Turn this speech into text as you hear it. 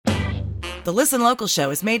The Listen Local show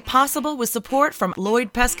is made possible with support from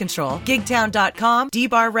Lloyd Pest Control, Gigtown.com,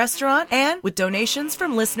 D-Bar Restaurant, and with donations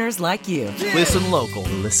from listeners like you. Listen Local.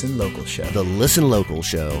 The Listen Local Show. The Listen Local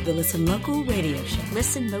Show. The Listen Local Radio Show.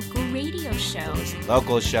 Listen Local Radio Show. Listen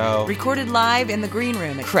Local Show. Recorded live in the green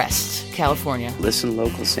room at Crest, California. Listen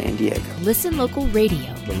Local San Diego. Listen Local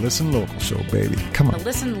Radio. The Listen Local Show, baby. Come on. The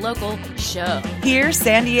Listen Local Show. Here,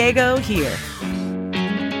 San Diego, here.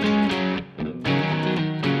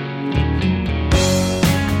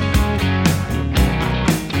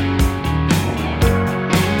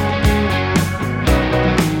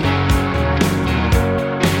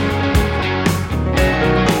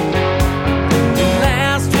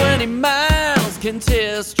 Can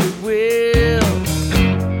test your will.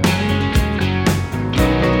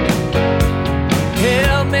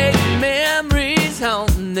 Hell, make memories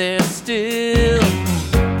haunting there still.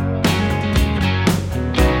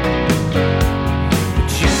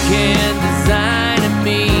 But you can design a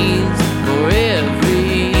means for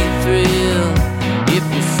every thrill if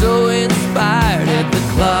you're so inspired at the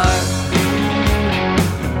Clark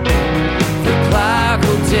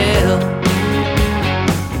Hotel.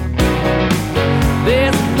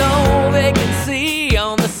 There's no vacancy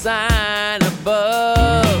on the sign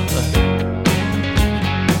above,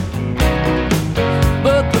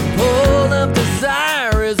 but the pull of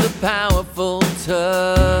desire is a powerful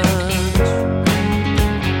touch.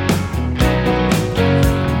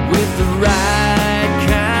 With the right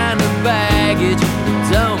kind of baggage,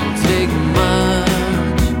 it don't take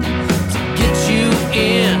much to get you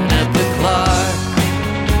in at the Clark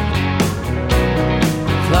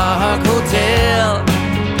Hotel.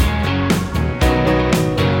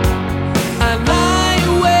 I lie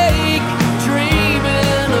awake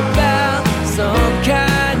dreaming about some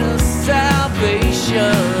kind of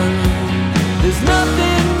salvation. There's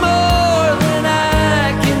nothing more than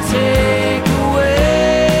I can take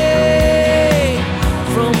away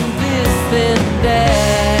from this and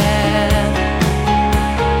that.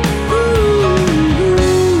 Ooh.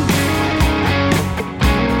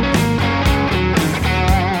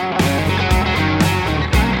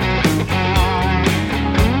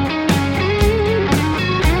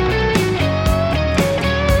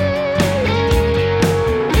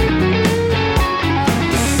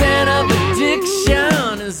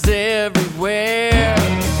 Is everywhere.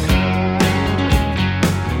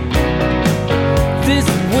 This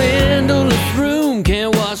windowless room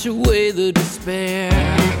can't wash away the despair.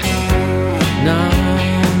 No,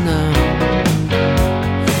 no.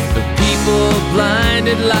 The people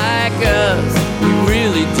blinded like us, we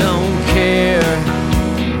really don't care.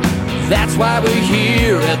 That's why we're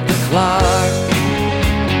here at the Clark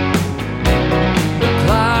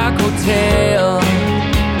Hotel.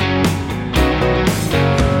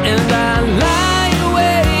 And I lie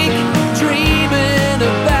awake dreaming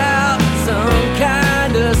about some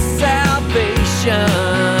kind of salvation.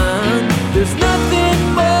 There's nothing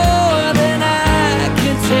more than I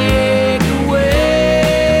can take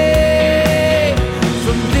away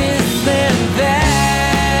from this and that.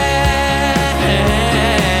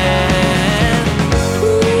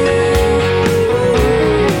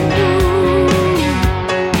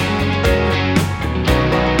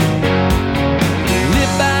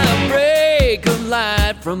 Lit by a break of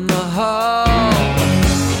light from the hall,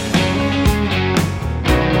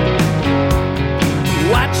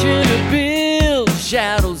 watching her build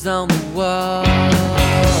shadows on the wall.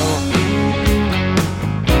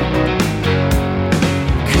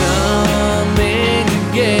 Coming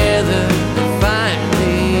together to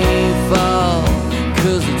finally fall,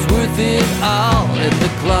 'cause it's worth it all at the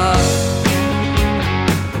Clark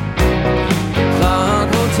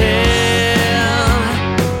Hotel.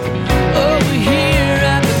 Over here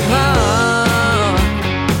at the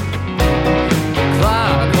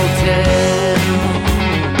Clark Hotel.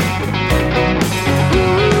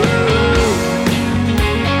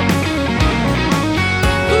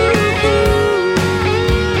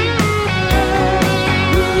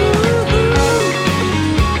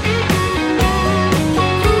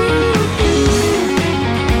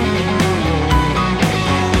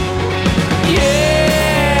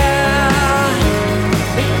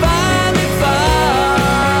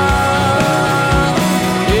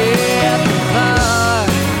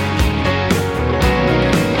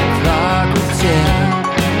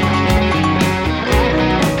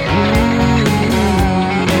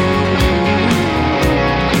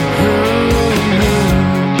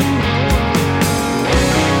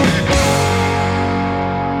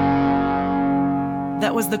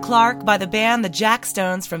 The Clark by the band The Jack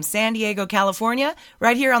Stones from San Diego, California,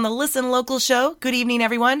 right here on the Listen Local show. Good evening,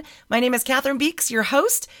 everyone. My name is Catherine Beeks, your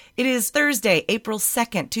host. It is Thursday, April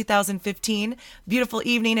 2nd, 2015. Beautiful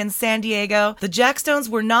evening in San Diego. The Jack Stones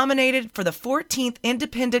were nominated for the 14th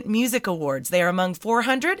Independent Music Awards. They are among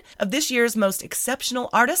 400 of this year's most exceptional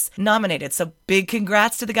artists nominated. So big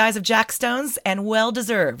congrats to the guys of Jack Stones, and well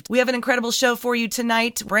deserved. We have an incredible show for you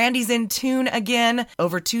tonight. Brandy's in tune again.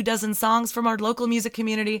 Over 24 songs from our local music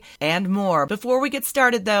community and more. Before we get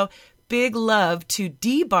started, though, big love to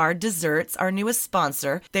D-Bar Desserts, our newest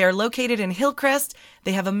sponsor. They are located in Hillcrest.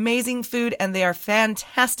 They have amazing food and they are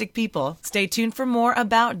fantastic people. Stay tuned for more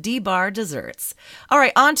about D-Bar Desserts. All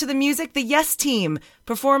right, on to the music. The Yes Team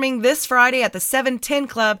performing this Friday at the 710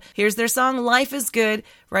 Club. Here's their song Life is Good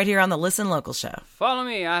right here on the Listen Local show. Follow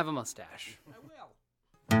me, I have a mustache. I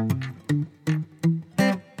will.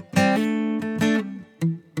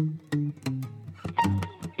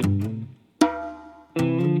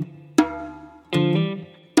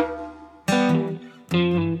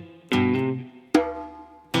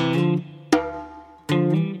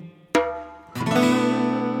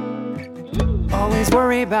 Always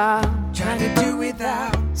worry about Trying to do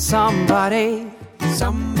without somebody.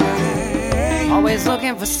 Always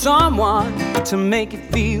looking for someone to make you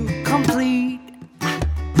feel complete.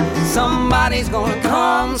 Somebody's gonna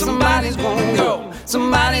come, somebody's gonna go.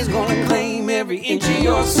 Somebody's gonna claim every inch of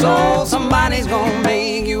your soul. Somebody's gonna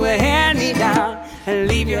make you a hand-me-down and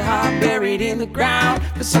leave your heart buried in the ground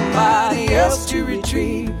for somebody else to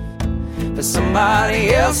retrieve, for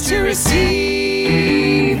somebody else to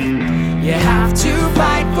receive. You have to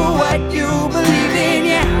fight for what you believe in.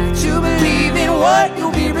 You have to believe in what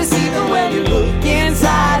you'll be receiving when you look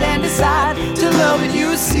inside and decide to love what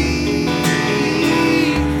you see.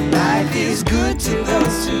 Life is good to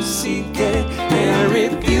those who seek it and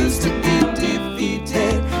refuse to be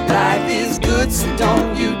defeated. Life is good, so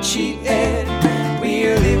don't you cheat it. We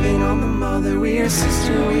are living on the mother, we are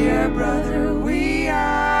sister, we are brother, we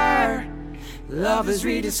are. Love is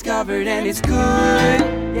rediscovered and it's good,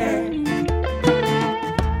 yeah.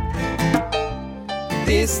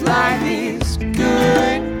 This life is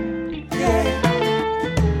good, yeah.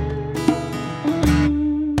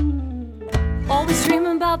 Always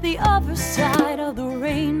dreaming about the other side of the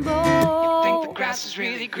rainbow. Think the grass is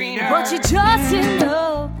really greener, But you just end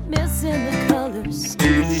up missing the colors.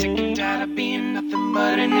 sick and tired of being nothing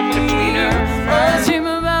but an in-betweener. Always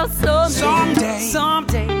dreaming about someday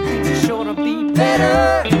things are sure to be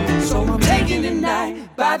better. So I'm taking the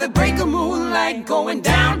night by the break of moonlight, going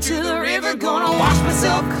down to the river, gonna wash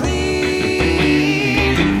myself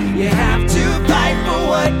clean. You have to fight for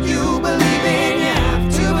what you believe in. You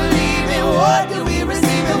have to believe in what you'll be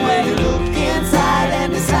receiving when you look inside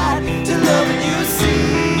and decide to love what you see.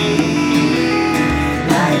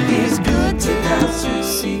 Life is good to those who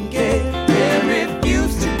seek it and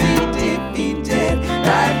refuse to be defeated.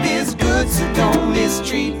 Life is good, so don't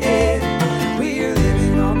mistreat it. We are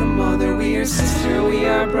living on the mother, we are sister, we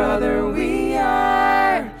are brother, we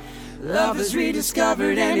are. Love is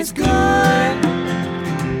rediscovered and it's good.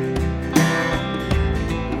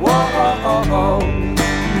 Whoa, oh, oh, oh.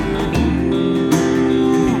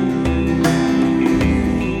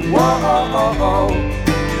 Whoa, oh, oh, oh.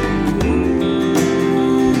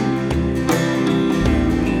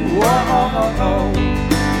 Whoa, oh, oh, oh.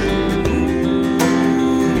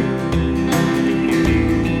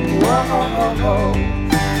 Whoa, oh, oh, oh.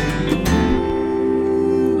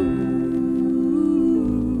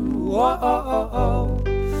 Whoa, oh, oh, oh.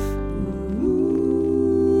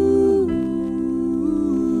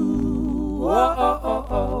 Whoa, oh, oh,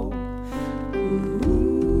 oh.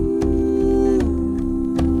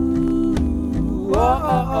 Whoa,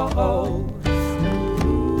 oh, oh, oh.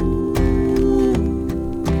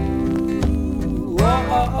 Whoa,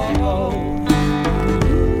 oh, oh, oh.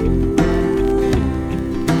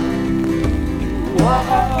 Whoa,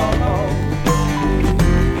 oh, oh, oh.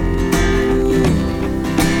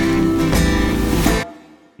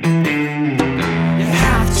 You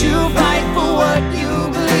have to fight for what you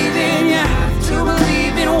believe in. You have to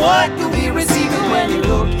believe in what you'll be receiving when you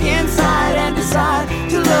look inside and decide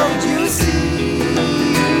to love what you see.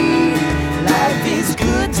 Life is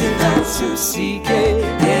good to those who seek it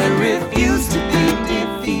and refuse to be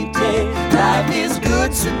defeated. Life is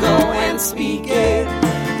good, so go and speak it.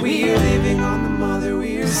 We are living on the mother,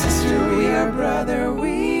 we are sister, we are brother,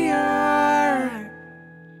 we are.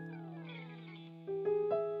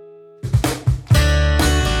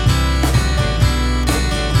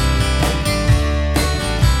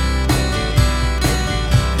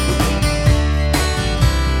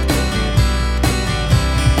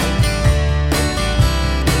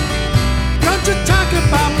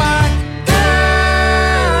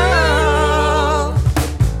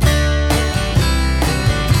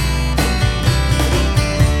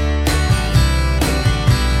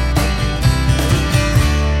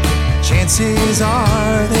 faces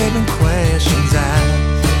are there been questions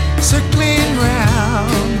asked, circling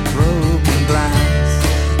round broken glass.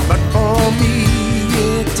 But for me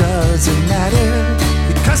it doesn't matter,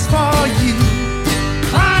 because for you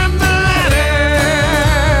climb the ladder.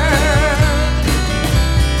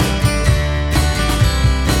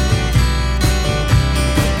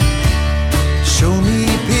 Show me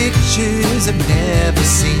pictures I've never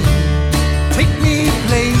seen, take me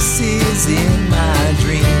places in my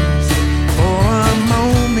dreams. For a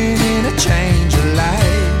moment in a change of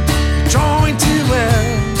life, drawing too well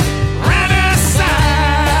right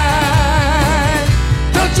aside.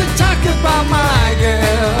 Don't you talk about my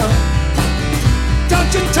girl,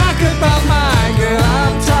 don't you talk about my girl,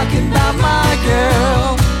 I'm talking about my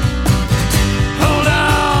girl. Hold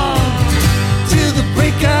on to the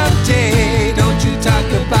break of day, don't you talk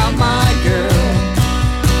about my girl.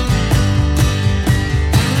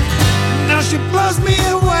 Now she blows me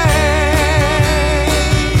away.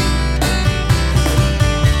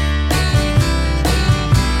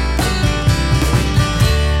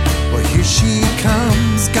 Well, here she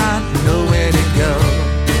comes, got nowhere to go.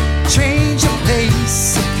 Change of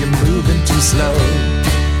pace if you're moving too slow.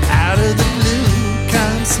 Out of the blue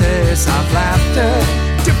comes her soft laughter,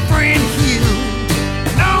 different hue,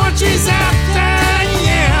 know what she's after,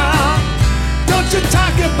 yeah. Don't you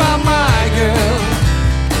talk about my girl,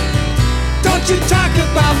 don't you talk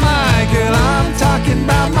about my girl, I'm talking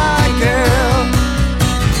about my girl.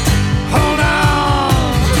 Hold on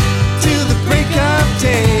to the break of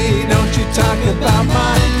day, don't you talk about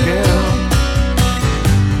my girl.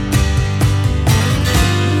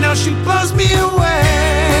 Now she blows me away.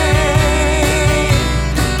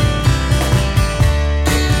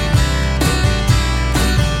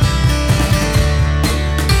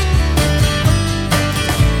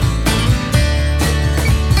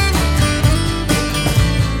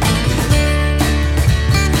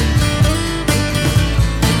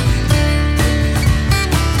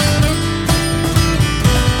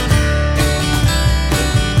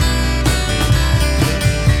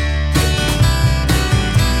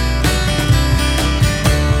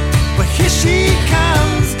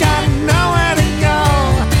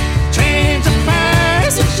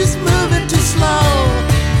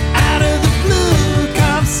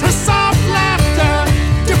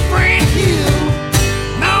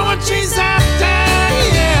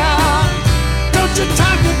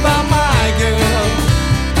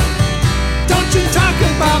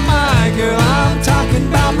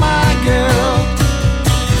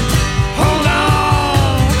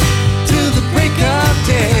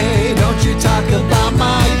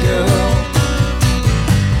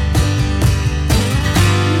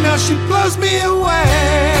 She blows me away.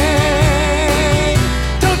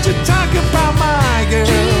 Don't you talk about my girl.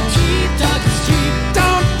 Cheap, cheap, talk is cheap.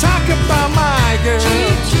 Don't talk about my girl.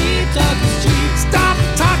 Cheap, cheap, talk is cheap. Stop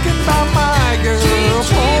talking about my girl. Cheap,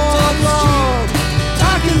 cheap, talk is cheap.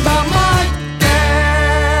 Talking about my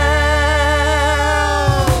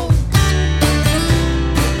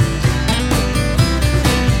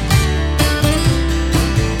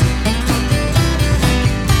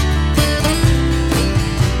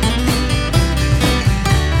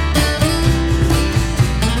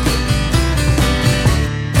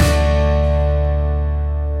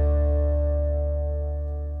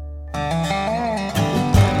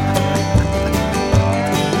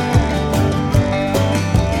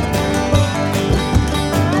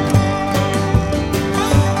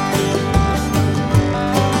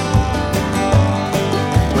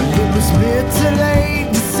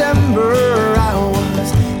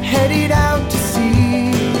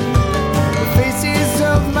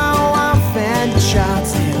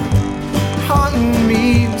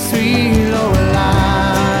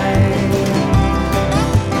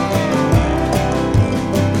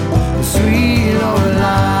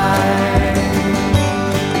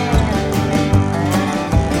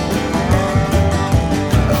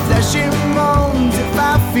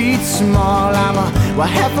small, I'm a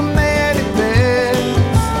half a man at best.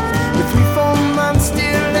 With 3-4 months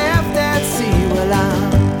still left at sea, well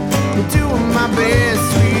I'm doing my best,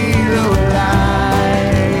 sweet Lorelei,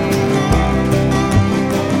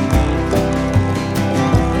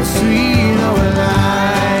 sweet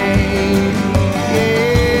Lorelei, yeah.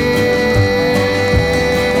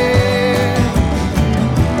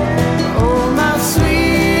 Oh my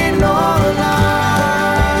sweet Lorelei,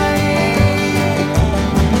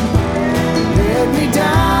 let me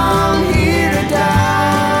down.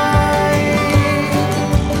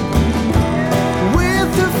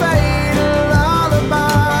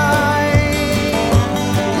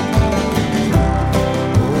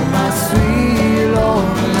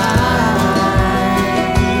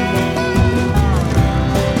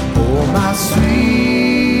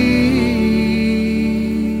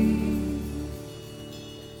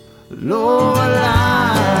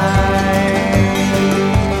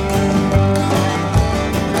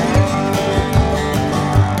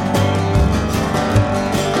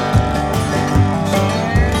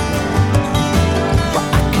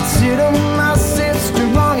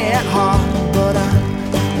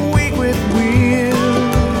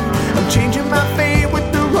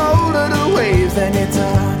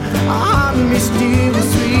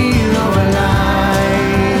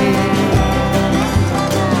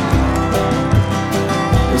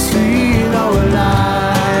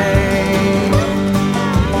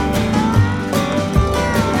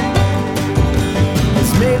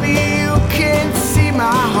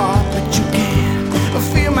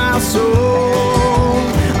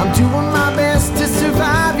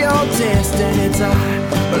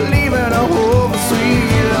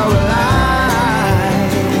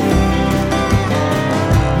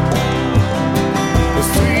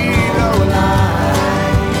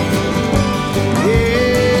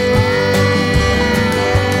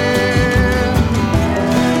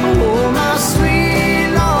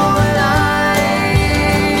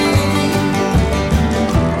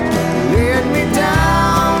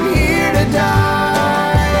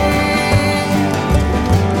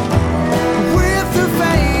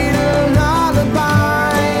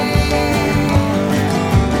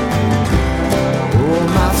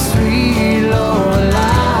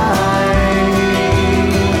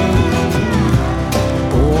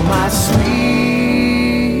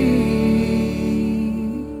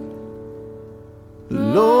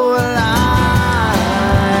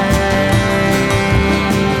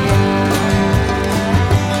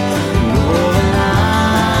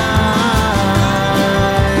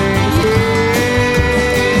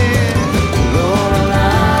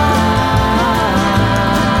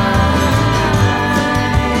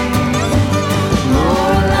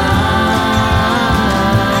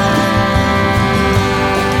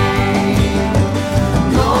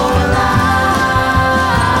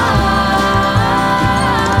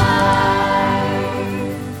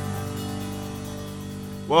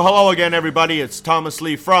 Well, hello again, everybody. It's Thomas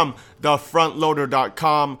Lee from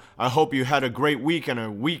thefrontloader.com. I hope you had a great week and a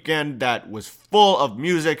weekend that was full of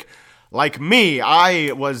music. Like me,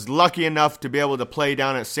 I was lucky enough to be able to play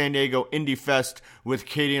down at San Diego Indie Fest with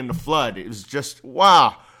Katie and the Flood. It was just,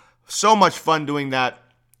 wow, so much fun doing that.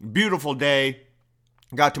 Beautiful day.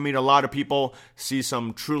 Got to meet a lot of people, see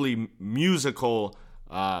some truly musical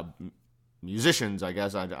musicians, I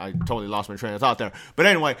guess. I totally lost my train of thought there. But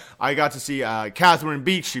anyway, I got to see Catherine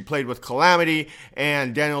Beach. She played with Calamity,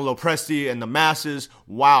 and Daniel Lopresti and the Masses.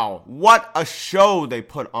 Wow, what a show they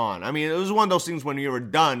put on. I mean, it was one of those things when you were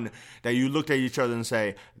done that you looked at each other and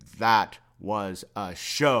say, that was a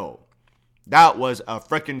show. That was a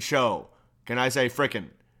frickin' show. Can I say frickin'?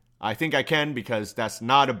 I think I can, because that's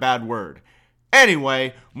not a bad word.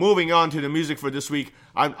 Anyway, moving on to the music for this week.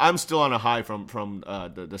 I'm still on a high from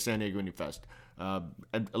the San Diego Indie Fest.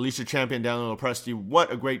 Alicia Champion, Daniel Lopresti,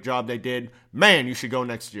 what a great job they did. Man, you should go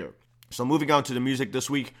next year. So moving on to the music this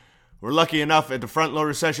week, we're lucky enough at the Front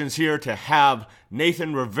Loader Sessions here to have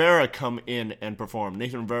Nathan Rivera come in and perform.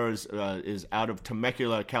 Nathan Rivera is out of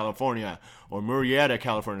Temecula, California, or Murrieta,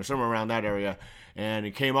 California, somewhere around that area. And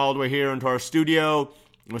he came all the way here into our studio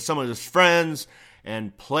with some of his friends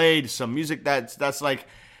and played some music that's like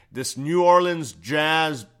this New Orleans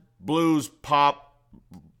jazz, blues, pop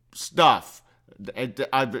stuff.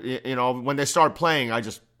 When they started playing,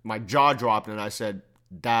 my jaw dropped and I said,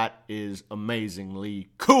 that is amazingly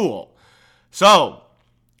cool. So,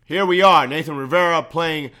 here we are, Nathan Rivera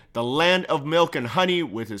playing The Land of Milk and Honey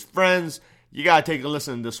with his friends. You gotta take a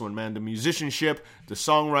listen to this one, man. The musicianship, the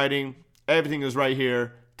songwriting, everything is right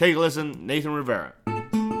here. Take a listen, Nathan Rivera.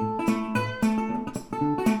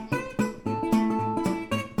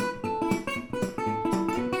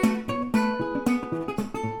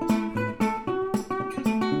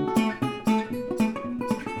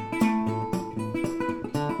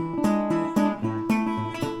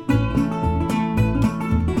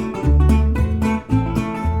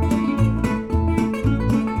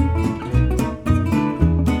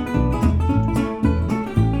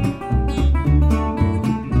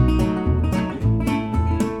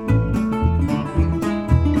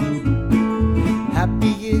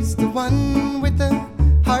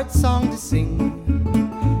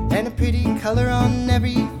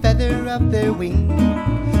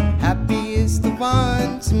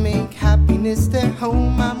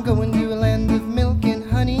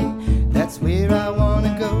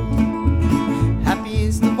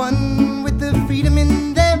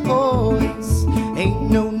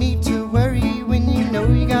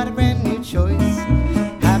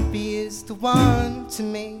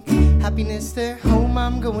 happiness their home.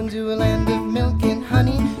 I'm going to a land of milk and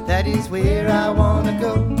honey, that is where I wanna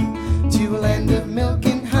go. To a land of milk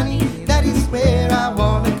and honey, that is where I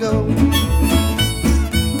wanna go.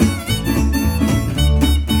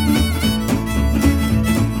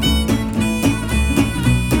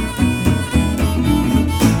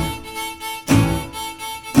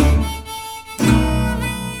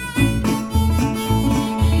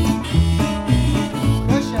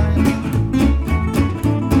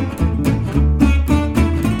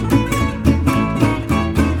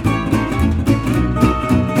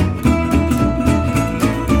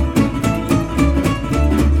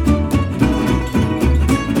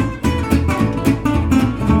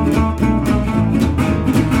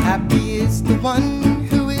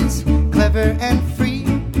 And free,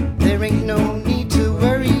 there ain't no need to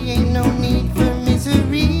worry, ain't no need for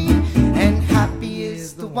misery. And happy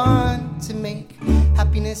is the one to make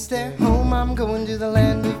happiness their home. I'm going to the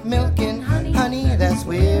land of milk and honey, that's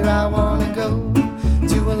where I wanna go.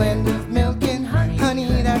 To a land of milk and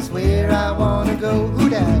honey, that's where I wanna go. Who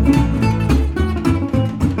dat?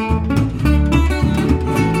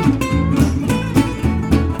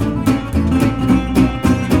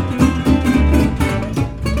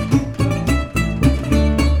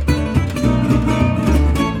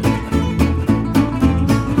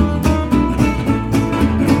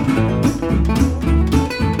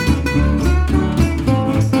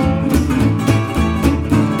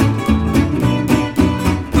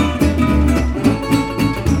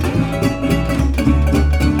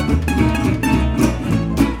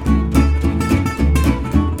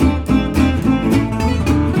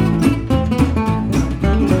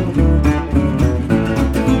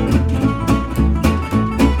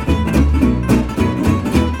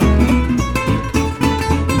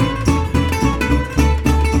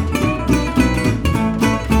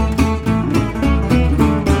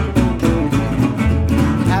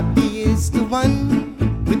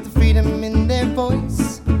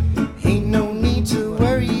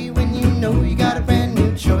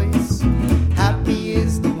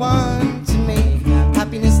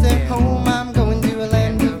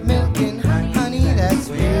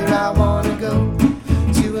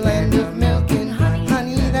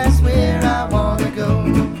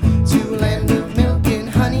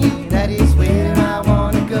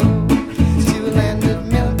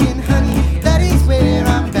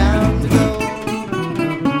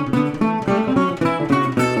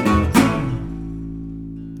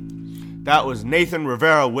 That was Nathan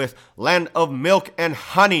Rivera with Land of Milk and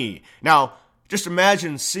Honey. Now, just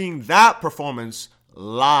imagine seeing that performance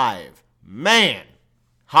live. Man,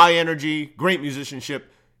 high energy, great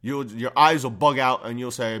musicianship. Your eyes will bug out and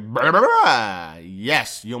you'll say, "Brr, brr, brr."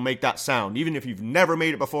 Yes, you'll make that sound. Even if you've never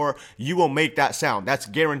made it before, you will make that sound. That's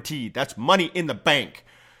guaranteed. That's money in the bank.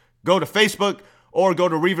 Go to Facebook or go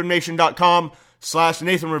to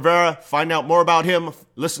ReverbNation.com/Nathan Rivera. Find out more about him.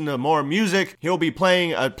 Listen to more music. He'll be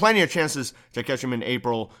playing plenty of chances to catch him in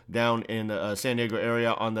April down in the San Diego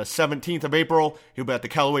area. On the 17th of April, he'll be at the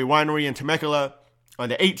Callaway Winery in Temecula. On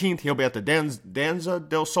the 18th, he'll be at the Danza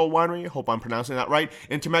del Sol Winery. Hope I'm pronouncing that right,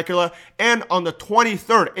 in Temecula. And on the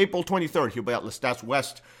 23rd, April 23rd, he'll be at Lestats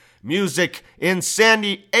West Music in San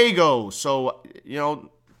Diego. So, you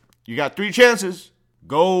got 3 chances.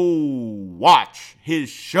 Go watch his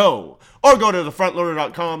show. Or go to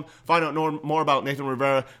thefrontloader.com, find out more about Nathan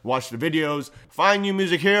Rivera, watch the videos. Find new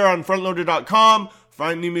music here on frontloader.com.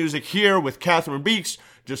 Find new music here with Catherine Beeks.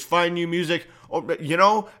 Just find new music,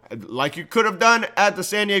 like you could have done at the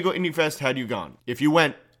San Diego Indie Fest had you gone. If you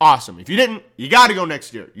went, awesome. If you didn't, you got to go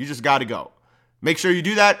next year. You just got to go. Make sure you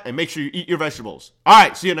do that, and make sure you eat your vegetables. All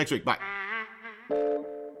right, see you next week. Bye.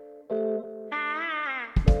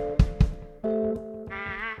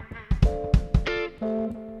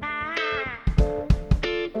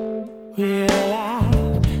 Well,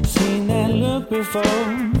 I've seen that look before.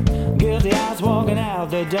 Guilty eyes walking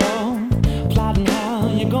out the door, plotting how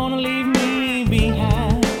you're gonna leave me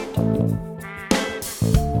behind.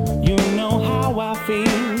 You know how I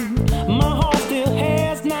feel. My heart still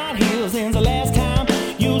has not healed since the last time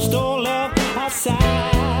you stole up outside.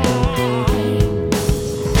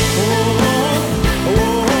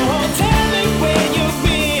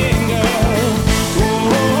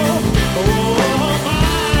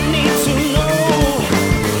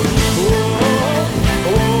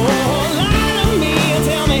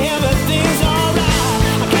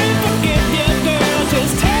 Forget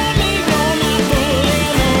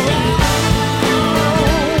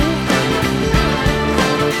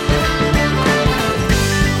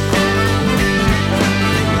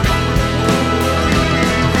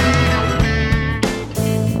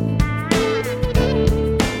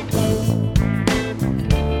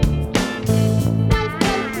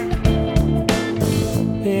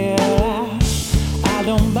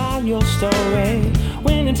story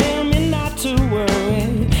when you tell me not to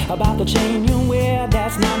worry about the chain you wear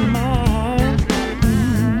that's not mine.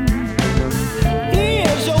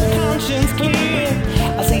 Is your conscience clear?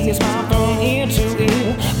 I see you smile from ear to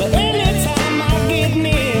ear, but anytime I get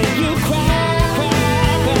near, you cry, cry,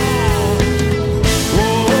 cry.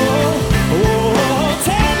 Whoa, whoa,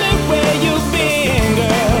 tell me where you've been,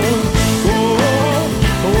 girl. Whoa,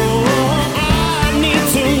 whoa, I need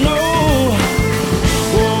to know.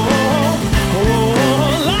 Whoa, whoa,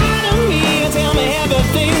 lie to me and tell me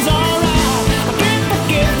everything's alright. I can't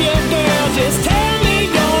forgive you, girl, just tell me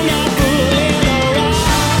you're not fooling around.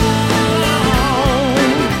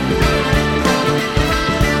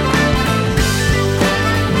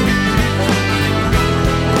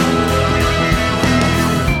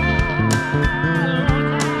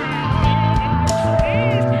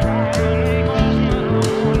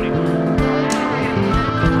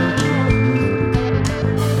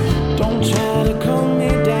 Don't try to calm me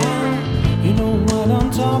down, you know what I'm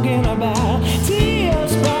talking about.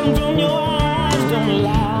 Tears falling from your eyes, don't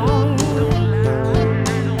lie.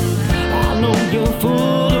 I know you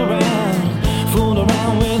fooled around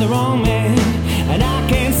with the wrong man, and I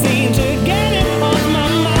can't seem to get it off my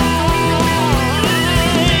mind.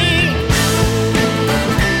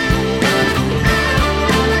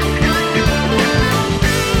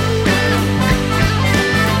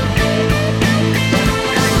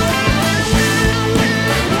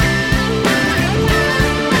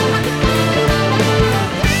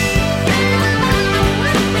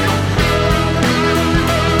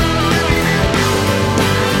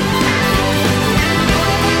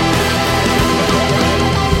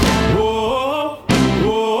 Whoa,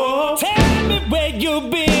 whoa, tell me where you've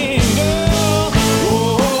been, girl.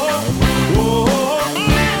 Whoa, whoa,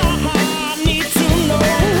 I need to know.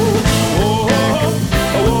 Whoa,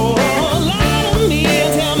 whoa, lie to me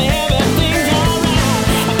and tell me everything's alright.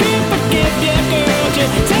 I can't forgive you, girl,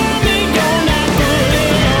 just tell me you're not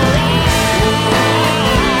fooling around.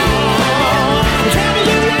 Tell me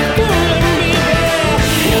you're not fooling me, babe.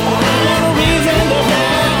 I want a reason to lie.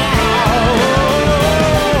 Lie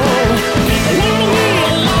to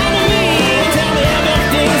me, and tell me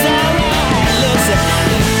everything's alright. Listen,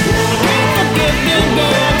 I can't forgive you,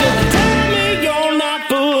 girl, just tell me you're not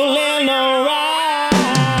fooling around.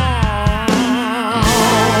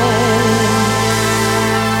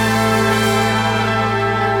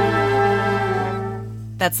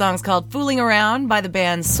 That song's called Fooling Around by the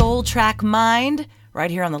band Soul Track Mind,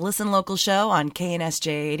 right here on the Listen Local show on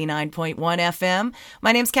KNSJ 89.1 FM.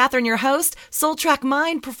 My name's Catherine, your host. Soul Track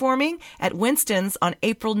Mind performing at Winston's on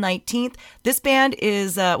April 19th. This band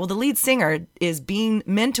is, the lead singer is being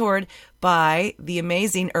mentored by the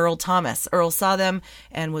amazing Earl Thomas. Earl saw them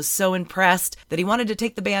and was so impressed that he wanted to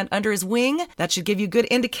take the band under his wing. That should give you good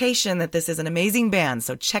indication that this is an amazing band.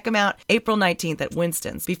 So check them out April 19th at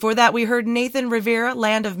Winston's. Before that, we heard Nathan Rivera,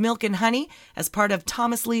 Land of Milk and Honey, as part of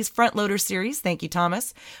Thomas Lee's Front Loader series. Thank you,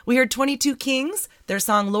 Thomas. We heard 22 Kings, their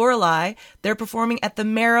song Lorelei. They're performing at the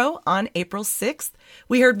Marrow on April 6th.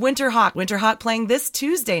 We heard Winterhawk playing this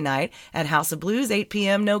Tuesday night at House of Blues, 8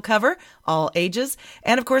 p.m., no cover, all ages.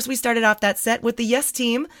 And of course, we started off that set with the Yes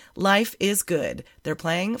Team, Life is Good. They're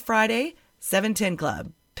playing Friday, 710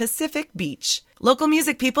 Club, Pacific Beach. Local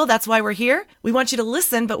music, people, that's why we're here. We want you to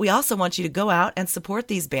listen, but we also want you to go out and support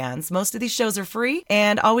these bands. Most of these shows are free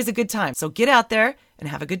and always a good time. So get out there and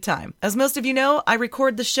have a good time. As most of you know, I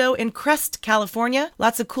record the show in Crest, California.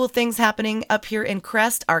 Lots of cool things happening up here in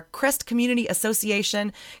Crest. Our Crest Community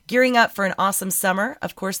Association gearing up for an awesome summer.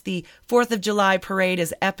 Of course, the 4th of July parade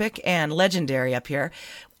is epic and legendary up here.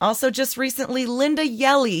 Also, just recently, Linda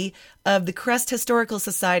Yelly of the Crest Historical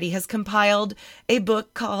Society has compiled a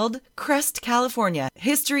book called Crest, California,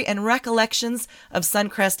 History and Recollections of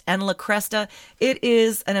Suncrest and La Cresta. It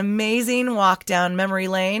is an amazing walk down memory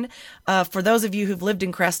lane. For those of you who've lived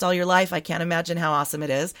in Crest all your life, I can't imagine how awesome it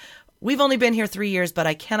is. We've only been here 3 years, but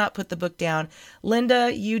I cannot put the book down.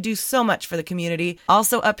 Linda, you do so much for the community.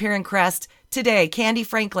 Also up here in Crest, today, Candy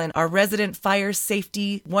Franklin, our resident fire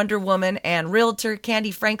safety Wonder Woman and realtor.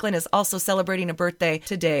 Candy Franklin is also celebrating a birthday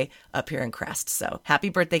today up here in Crest. So happy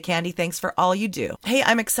birthday, Candy. Thanks for all you do. Hey,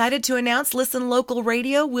 I'm excited to announce Listen Local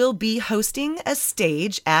Radio will be hosting a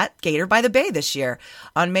stage at Gator by the Bay this year.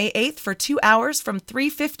 On May 8th for 2 hours from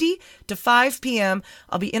 3:50 to 5 p.m.,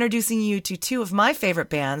 I'll be introducing you to two of my favorite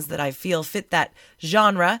bands that I feel fit that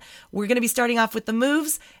genre. We're going to be starting off with The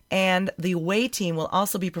Moves, and the Way Team will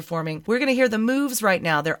also be performing. We're going to hear The Moves right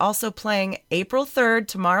now. They're also playing April 3rd,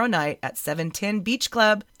 tomorrow night at 710 Beach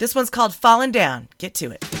Club. This one's called Fallen Down. Get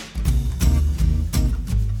to it.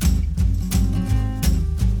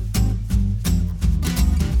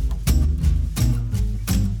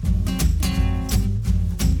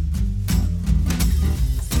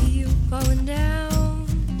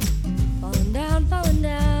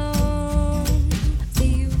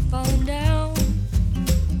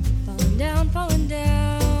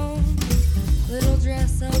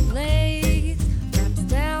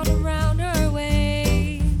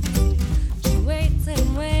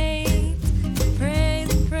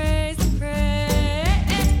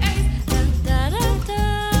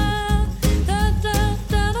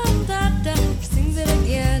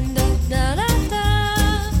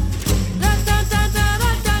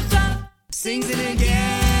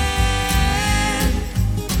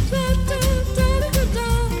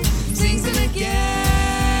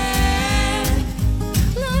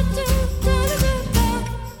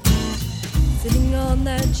 on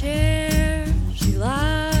that chair, she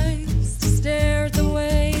likes to stare at the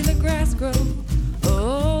way the grass grows.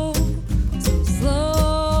 Oh, so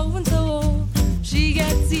slow and so old. She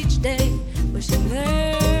gets each day wishing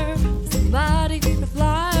there was somebody who could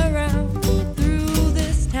fly around through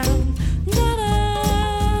this town. Da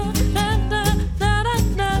da da da da da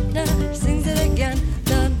da da. She sings it again.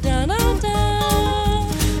 Da da da da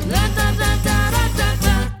da da da da da da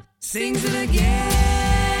da. Sings it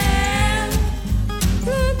again.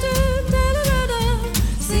 Da da da da da da.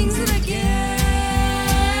 Sings it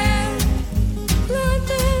again. Da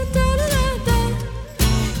da da da da da.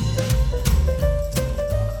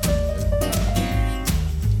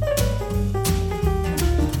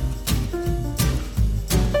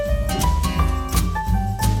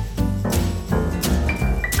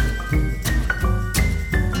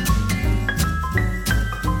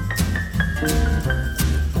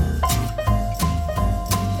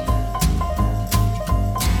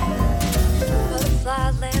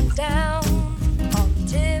 Butterfly lands down on the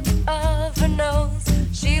tip of her nose.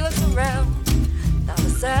 She looks around, not a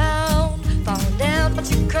sound, falling down, but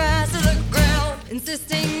she cries to the ground,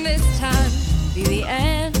 insisting this time be the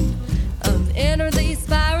end of inwardly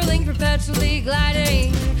spiraling, perpetually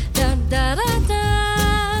gliding. Da da da da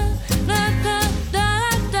da da da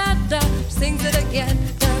da da. She sings it again.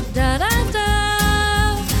 Da da da da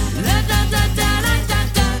da da da da da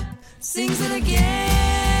da. Sings it again.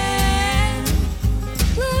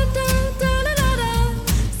 Da da da da da da.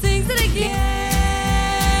 Sings it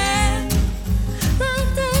again. Da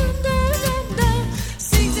da da da da.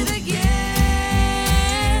 Sings it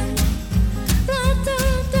again. Da da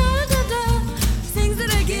da da da. Sings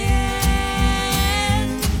it again.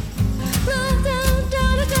 Da da da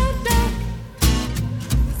da da.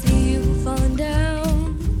 See you falling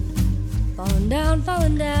down, falling down,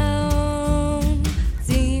 falling down.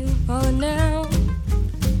 See you falling down,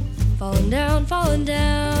 falling down, falling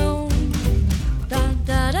down. Da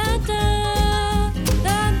da da da.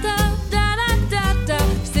 Da da da da da da.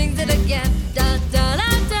 Sings it again. Da da da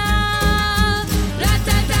da. Da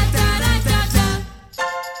da da da da da da.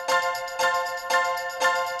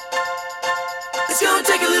 It's gonna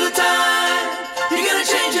take a little time. You're gonna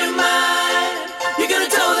change your mind. You're gonna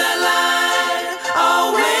toe that line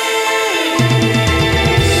away.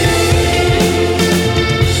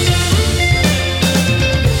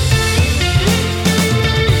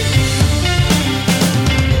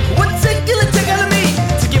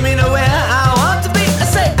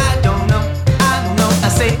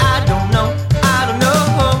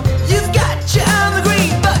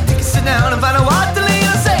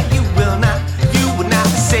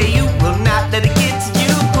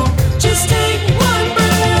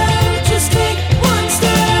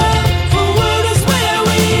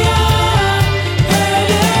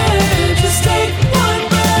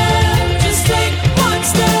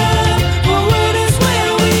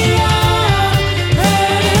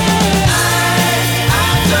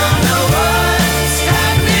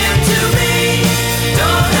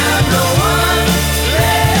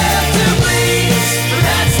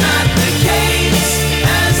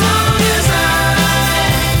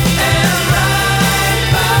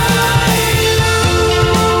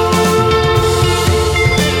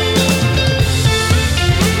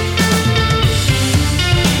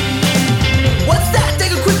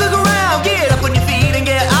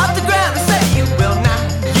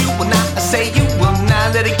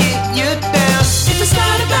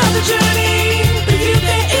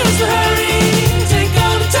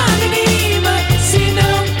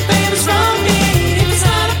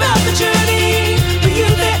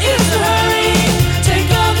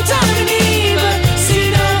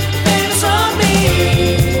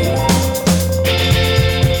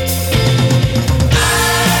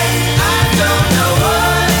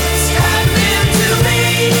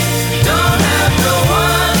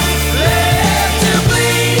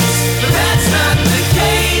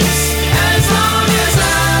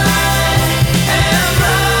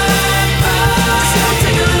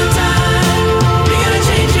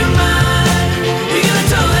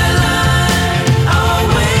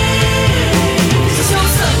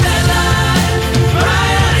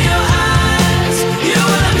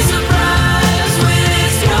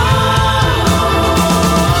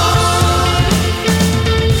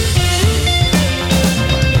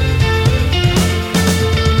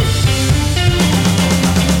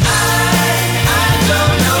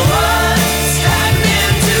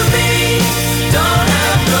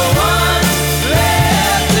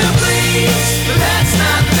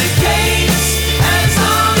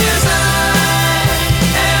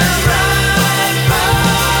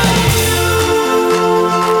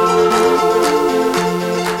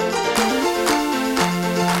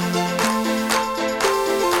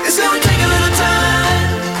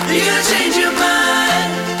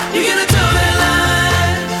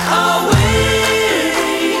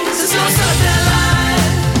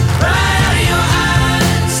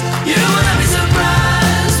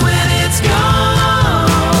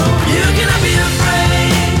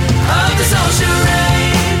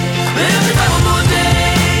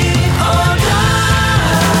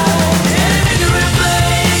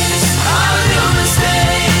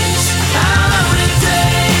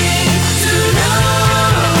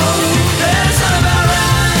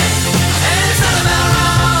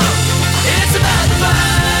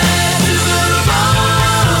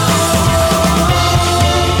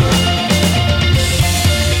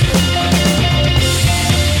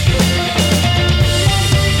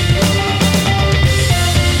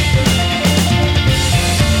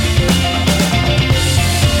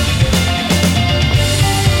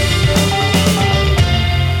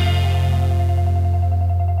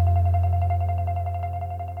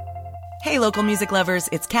 local music lovers,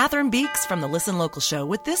 it's Catherine Beeks from the Listen Local Show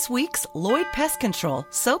with this week's Lloyd Pest Control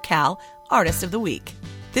SoCal Artist of the Week.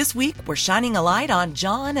 This week, we're shining a light on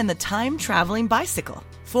John and the Time-Traveling Bicycle.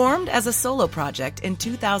 Formed as a solo project in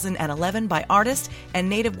 2011 by artist and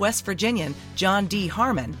native West Virginian John D.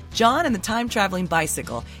 Harmon, John and the Time-Traveling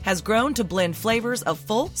Bicycle has grown to blend flavors of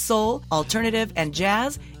folk, soul, alternative, and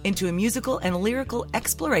jazz into a musical and lyrical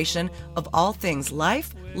exploration of all things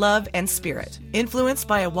life, love, and spirit. Influenced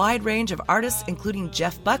by a wide range of artists including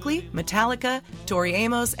Jeff Buckley, Metallica, Tori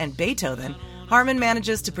Amos, and Beethoven, Harmon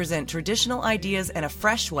manages to present traditional ideas in a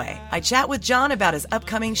fresh way. I chat with John about his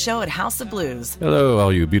upcoming show at House of Blues. Hello,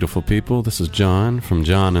 all you beautiful people. This is John from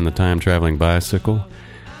John and the Time-Traveling Bicycle.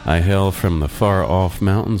 I hail from the far-off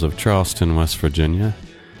mountains of Charleston, West Virginia,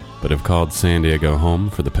 but have called San Diego home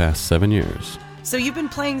for the past 7 years. So you've been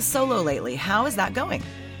playing solo lately. How is that going?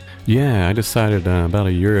 Yeah, I decided about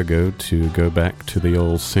a year ago to go back to the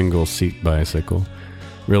old single-seat bicycle,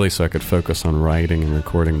 really so I could focus on writing and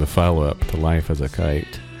recording the follow-up to Life as a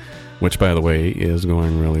Kite, which, by the way, is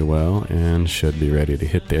going really well and should be ready to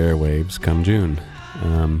hit the airwaves come June.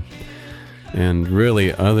 And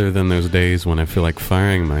really, other than those days when I feel like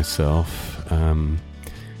firing myself,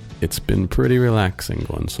 it's been pretty relaxing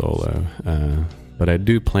going solo. But I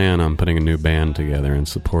do plan on putting a new band together in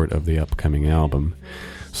support of the upcoming album.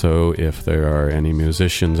 So if there are any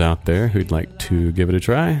musicians out there who'd like to give it a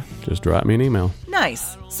try, just drop me an email.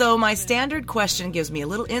 Nice. So my standard question gives me a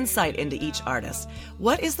little insight into each artist.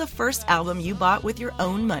 What is the first album you bought with your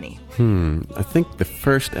own money? I think the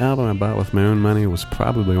first album I bought with my own money was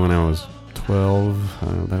probably when I was 12,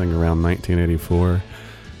 I think around 1984.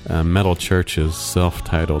 Metal Church's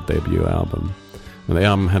self-titled debut album. And the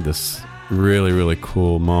album had this really, really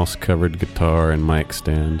cool moss-covered guitar and mic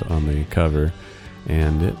stand on the cover,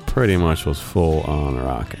 and it pretty much was full on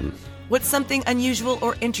rockin'. What's something unusual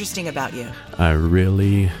or interesting about you? I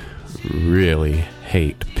really, really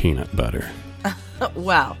hate peanut butter.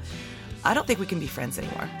 Wow. I don't think we can be friends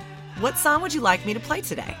anymore. What song would you like me to play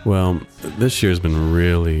today? Well, this year's been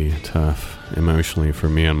really tough emotionally for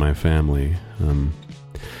me and my family.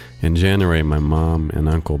 In January, my mom and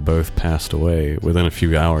uncle both passed away within a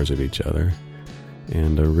few hours of each other.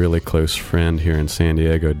 And a really close friend here in San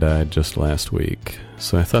Diego died just last week.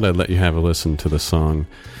 So I thought I'd let you have a listen to the song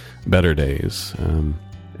Better Days.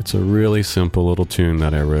 It's a really simple little tune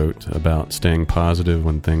that I wrote about staying positive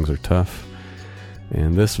when things are tough.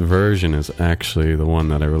 And this version is actually the one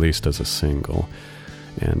that I released as a single.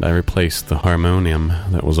 And I replaced the harmonium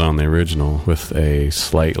that was on the original with a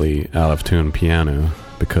slightly out-of-tune piano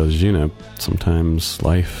because, you know, sometimes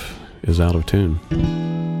life is out of tune.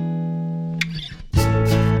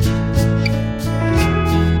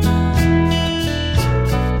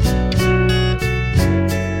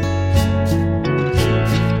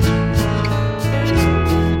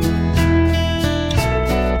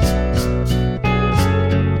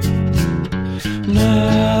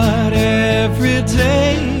 Not every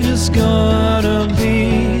day is gonna be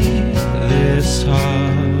this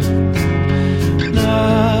hard.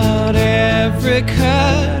 Not every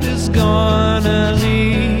cut is gonna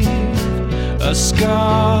leave a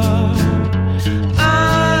scar.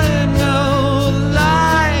 I know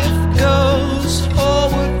life goes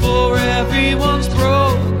forward for everyone's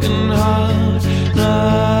broken heart.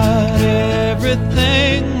 Not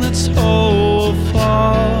everything that's whole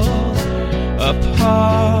falls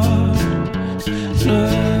apart.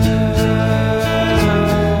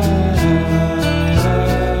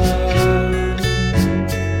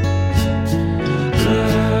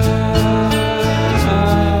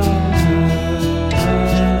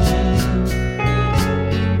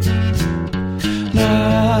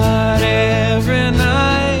 Not every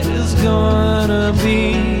night is gonna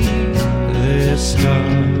be this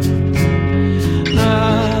hard.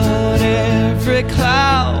 Not every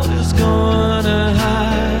cloud is gonna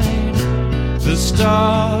hide the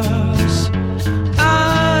stars.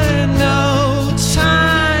 I know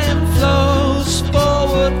time flows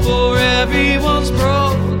forward for everyone's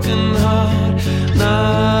broken heart.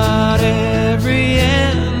 Not every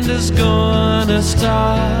end is gonna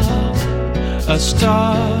stop a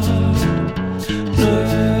star.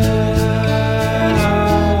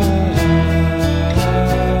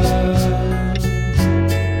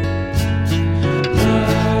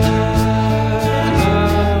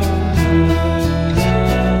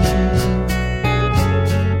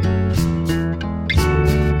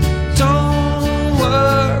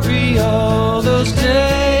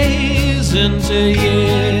 Into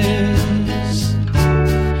years.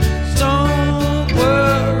 Don't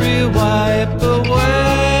worry, wipe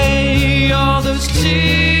away all those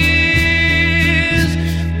tears,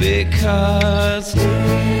 'cause it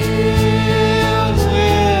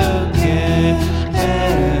will get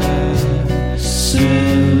better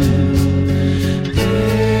soon.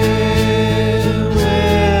 It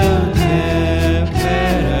will get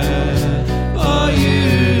better for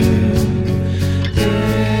you. It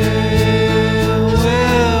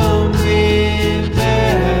will be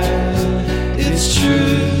better. It's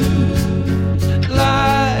true.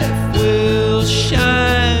 Life will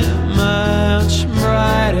shine much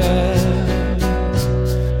brighter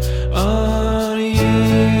on you.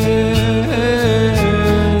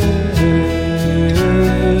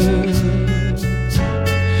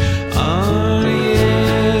 On you.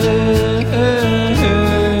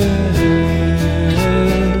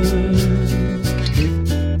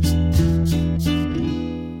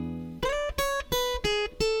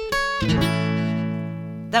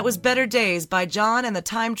 That was Better Days by John and the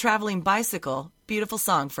Time Traveling Bicycle. Beautiful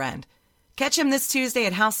song, friend. Catch him this Tuesday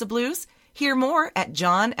at House of Blues. Hear more at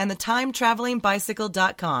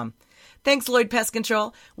johnandthetimetravelingbicycle.com. Thanks, Lloyd Pest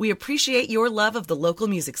Control. We appreciate your love of the local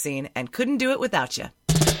music scene and couldn't do it without you.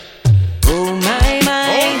 Oh my,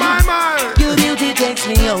 Oh my, my. your beauty takes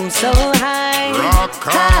me oh so high.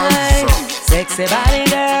 Rockers. High. Sexy body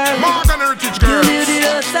girl. Morgan Heritage Your Girls. beauty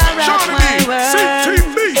does rock Johnny my B. world.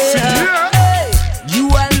 CTBC, yeah. Hey. You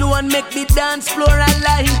alone make me dance floor and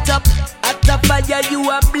light up. At the fire you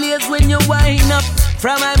a blaze when you wind up.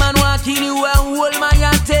 From my man walking you and hold my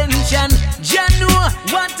attention. Janu,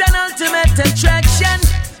 what an ultimate attraction.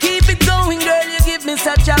 Keep it going girl, you give me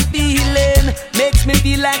such a feeling. Makes me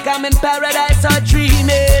feel like I'm in paradise or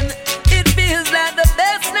dreaming. It feels like the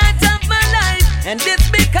best night of my life. And it's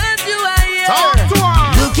because you are here. Talk to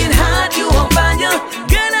her. Looking hard, you won't find you.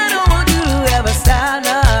 Girl, I don't want you to ever stand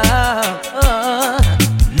up.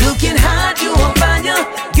 Looking hard, you won't find you.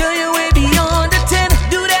 Girl, you're way beyond the 10.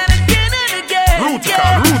 Do that again and again.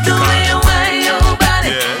 Rutical, rutical. The way you wind your body.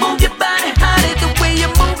 Yeah. Move your body hard. The way you're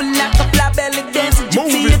moving like a fly belly dancing. Move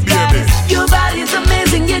Gypsy, it, you got baby. it. Your body's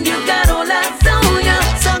amazing and you got all eyes on ya.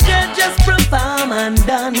 So girl, just perform and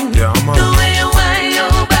done. Yeah, I'm on. The way you wind your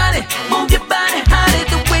body. Move your body hard.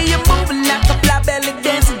 The way you're moving like a fly belly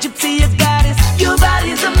dancing. Gypsy, you got it. Your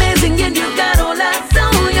body's amazing and you got all eyes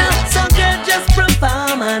on ya. So girl, just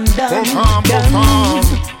perform and done. Perform.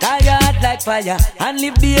 Tiger hot like fire and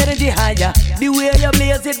lift the energy higher. The way you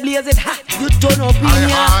blaze it hot. You turn up in Aye,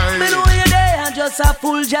 ya. aye. Me know you there and just a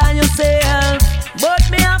full jar yourself. But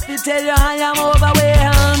me have to tell you I am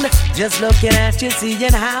overwhelmed. Just looking at you,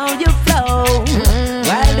 seeing how you flow.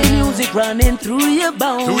 While the music running through your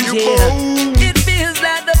bones. Through your bones. It feels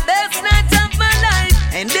like the best night of my life.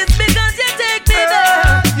 And it's because you take me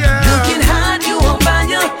there. Yeah. Looking hard, you won't find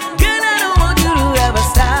you. Girl, I don't want you to ever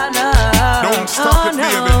stand up. Don't stop it,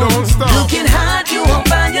 baby, don't stop. Looking hard, you won't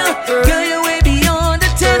find you. Girl, you're way beyond the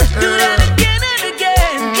 10. Do that again and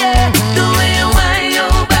again, yeah. The way you wind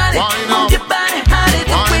your body. Wind Move up. your body hard. The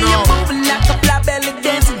way Wind you're up. moving like a fly belly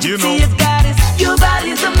dancing. You Gypsy, know. you got it. Your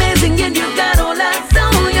body's amazing and you got all eyes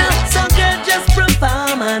on ya. So girl, just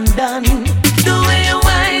perform and done. The way you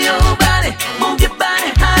wind your body. Move your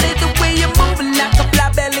body hard. The way you're moving like a fly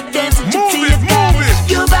belly dancing. Gypsy, Move you it, got move it.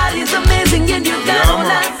 Your body's amazing and you got Yeah, all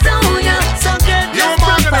man. eyes on ya. So girl, Yo, just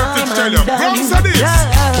Morgan perform Heritage tell and you. done. From this.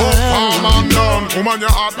 Perform and done. Woman, you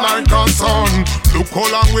hot like a sun. Look how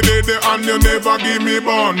long we did it and you never give me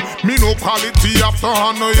bun. Me no quality after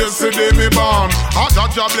hand, no yesterday me born. I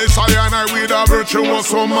got job bless I and I with a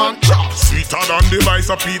virtuous woman. Sweeter than the vice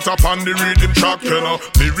of Peter Pan, the rhythm track, you know.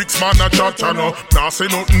 Lyrics man a chat, you know. Now say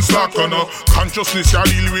nothing slack, you know. Consciousness you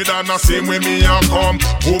deal with and the same way me a come.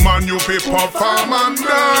 Woman, you pay perform and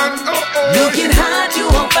done. Looking hard,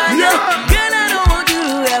 you won't find Yeah. you. Girl, I don't want you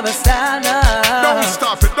to ever stand up. Don't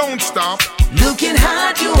stop it, don't stop. Looking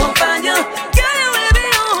hard, you won't find you. Girl, you will be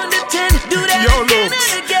on the 10. Do that Yo, again looks.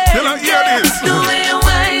 and again. You don't hear this? The way you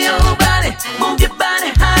wind your body. Move your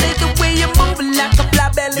body hard. The way you're moving like a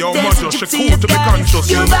fly belly Yo, dancing. man, just Gypsy, cool you to be got it.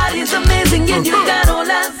 conscious, Your you know. body's amazing and you got all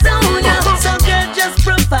eyes on ya. So girl, just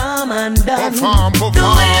perform and done. Perform, perform. The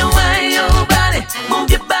way you wind your body.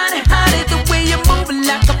 Move your body hard. The way you're moving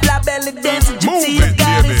like a fly belly dancing. Gypsy, Move you it,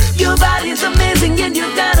 got baby. it. Your body's amazing and you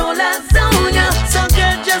got all eyes on ya. So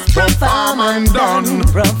girl, just perform and done.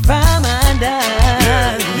 Perform and done.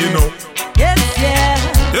 Yeah, you know. Yes, yeah.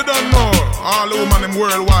 You don't know, all the women them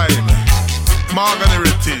worldwide. Morgan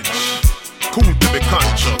Heritage, cool to be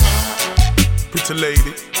conscious. Pretty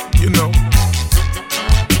lady, you know.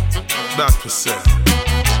 That was said.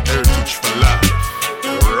 Heritage for life.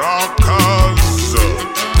 Rockers.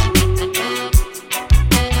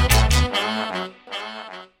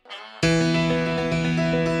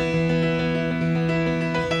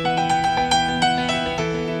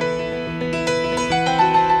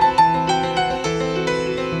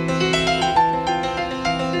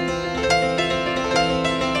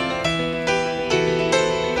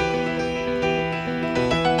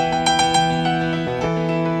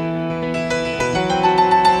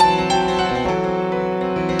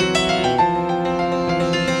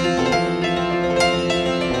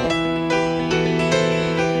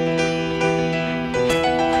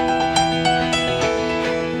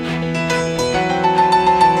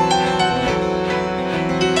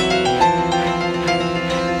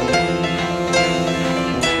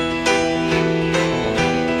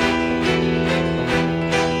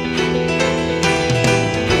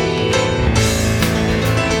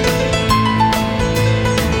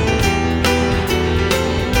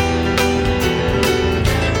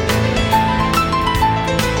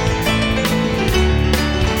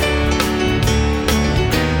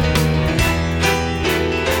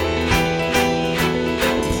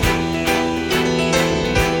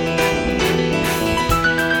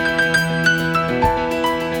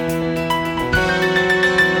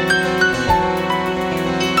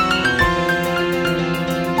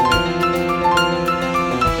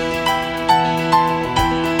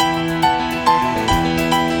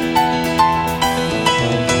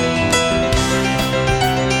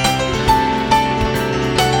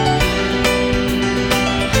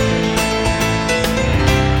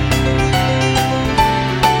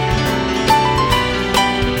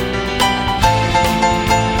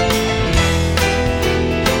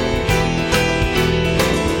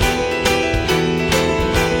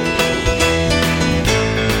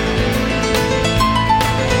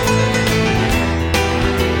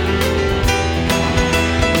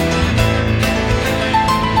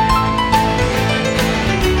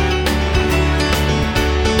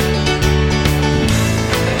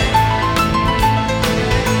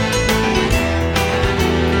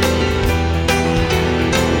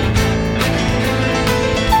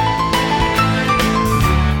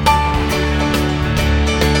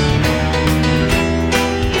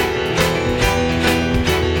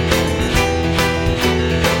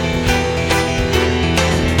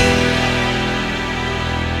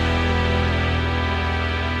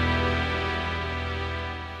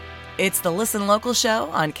 the Listen Local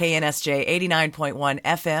show on KNSJ 89.1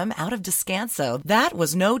 FM out of Descanso. That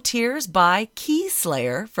was No Tears by Key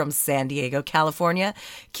Slayer from San Diego, California.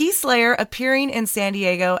 Key Slayer appearing in San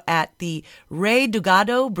Diego at the Rei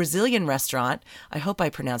Dugado Brazilian restaurant. I hope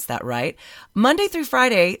I pronounced that right. Monday through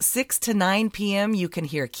Friday, 6 to 9 p.m., you can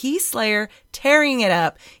hear Key Slayer tearing it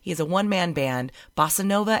up. He is a one-man band, bossa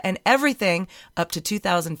nova and everything up to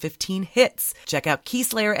 2015 hits. Check out Key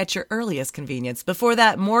Slayer at your earliest convenience. Before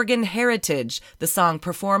that, Morgan Heritage, the song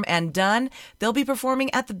Perform and Done. They'll be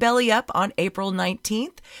performing at the Belly Up on April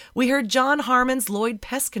 19th. We heard John Harmon's Lloyd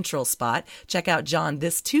Pest Control spot. Check out John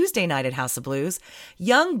this Tuesday night at House of Blues.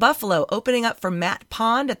 Young Buffalo opening up for Matt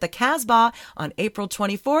Pond at the Casbah on April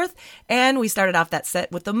 24th. And we started off that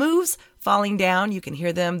set with The Moves, Falling Down. You can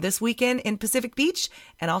hear them this weekend in Pacific Beach,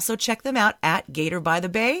 and also check them out at Gator by the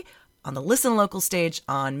Bay on the Listen Local stage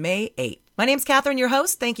on May 8th. My name's Catherine, your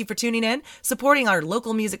host. Thank you for tuning in, supporting our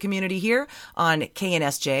local music community here on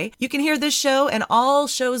KNSJ. You can hear this show and all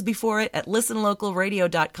shows before it at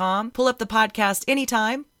listenlocalradio.com. Pull up the podcast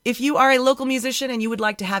anytime. If you are a local musician and you would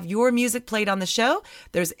like to have your music played on the show,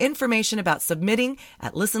 there's information about submitting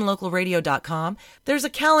at listenlocalradio.com. There's a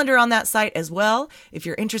calendar on that site as well. If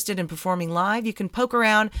you're interested in performing live, you can poke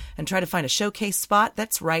around and try to find a showcase spot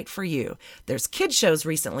that's right for you. There's kid shows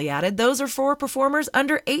recently added. Those are for performers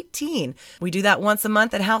under 18. We do that once a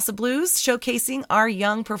month at House of Blues, showcasing our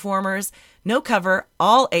young performers. No cover,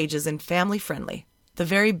 all ages, and family friendly. The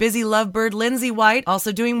very busy lovebird Lindsay White,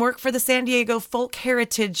 also doing work for the San Diego Folk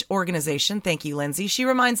Heritage Organization. Thank you, Lindsay. She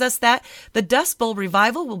reminds us that the Dust Bowl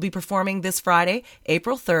Revival will be performing this Friday,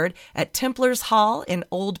 April 3rd, at Templars Hall in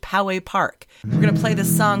Old Poway Park. We're going to play the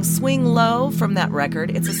song Swing Low from that record.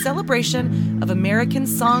 It's a celebration of American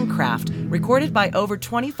songcraft, recorded by over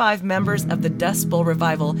 25 members of the Dust Bowl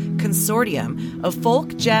Revival Consortium of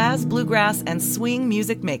folk, jazz, bluegrass, and swing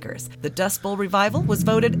music makers. The Dust Bowl Revival was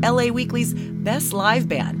voted LA Weekly's Best Live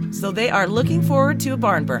Band, so they are looking forward to a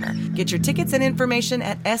barn burner. Get your tickets and information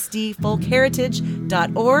at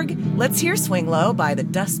sdfolkheritage.org. Let's hear Swing Low by the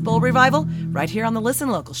Dust Bowl Revival right here on the Listen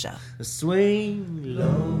Local show. Swing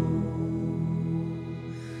low,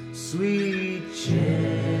 sweet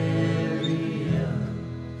chariot,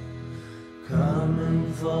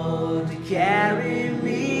 coming forward to carry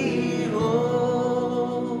me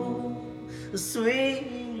home.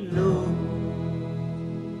 Swing low,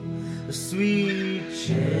 sweet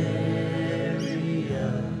chariot,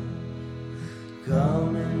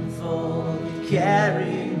 coming forward to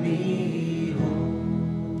carry me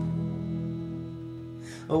home.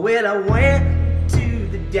 Well, I went to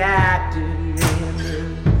the doctor, and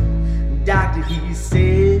the doctor, he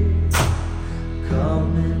said,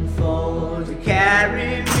 coming forward to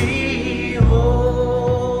carry me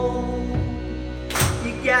home.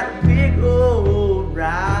 You got a big old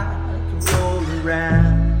rock to roll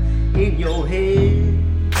around in your head,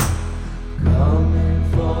 coming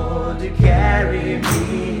forward to carry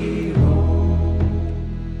me home.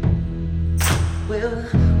 Well,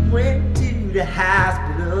 went to the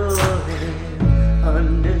hospital and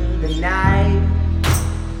under the night,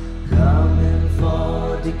 coming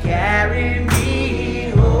forward to carry me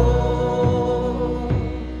home.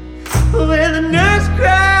 Well, the nurse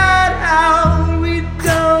cried out, we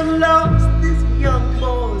done lost this young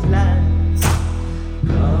boy's life,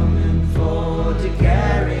 to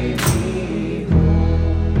carry me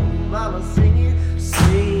home. I was singing,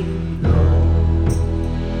 sing low,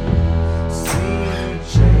 sweet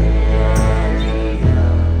chariot,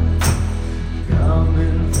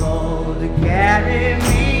 coming forward to carry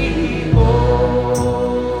me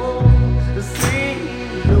home. Sing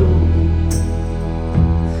low,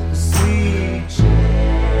 sweet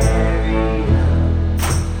chariot,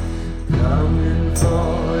 coming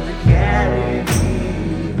forward to carry me.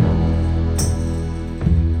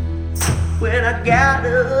 When I got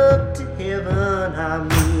up to heaven, I'm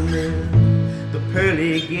in the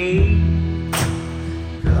pearly gate,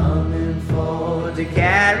 coming forward to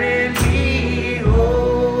carry me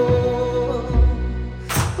home.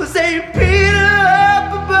 Well, St. Peter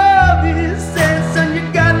up above, he said, son, you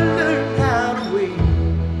gotta learn how to wait,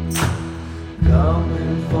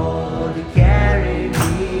 coming forward to carry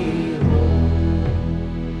me home.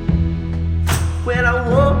 When I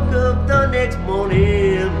woke up the next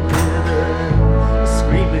morning,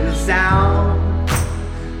 screaming sound,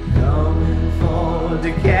 coming forward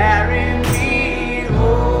to carry me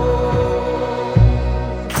home.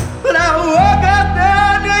 But I woke up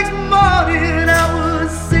the next morning, I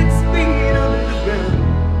was 6 feet under the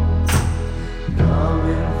ground,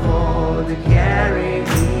 coming forward to carry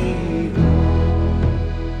me home.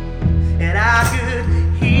 And I could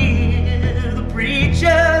hear the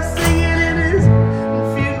preacher singing,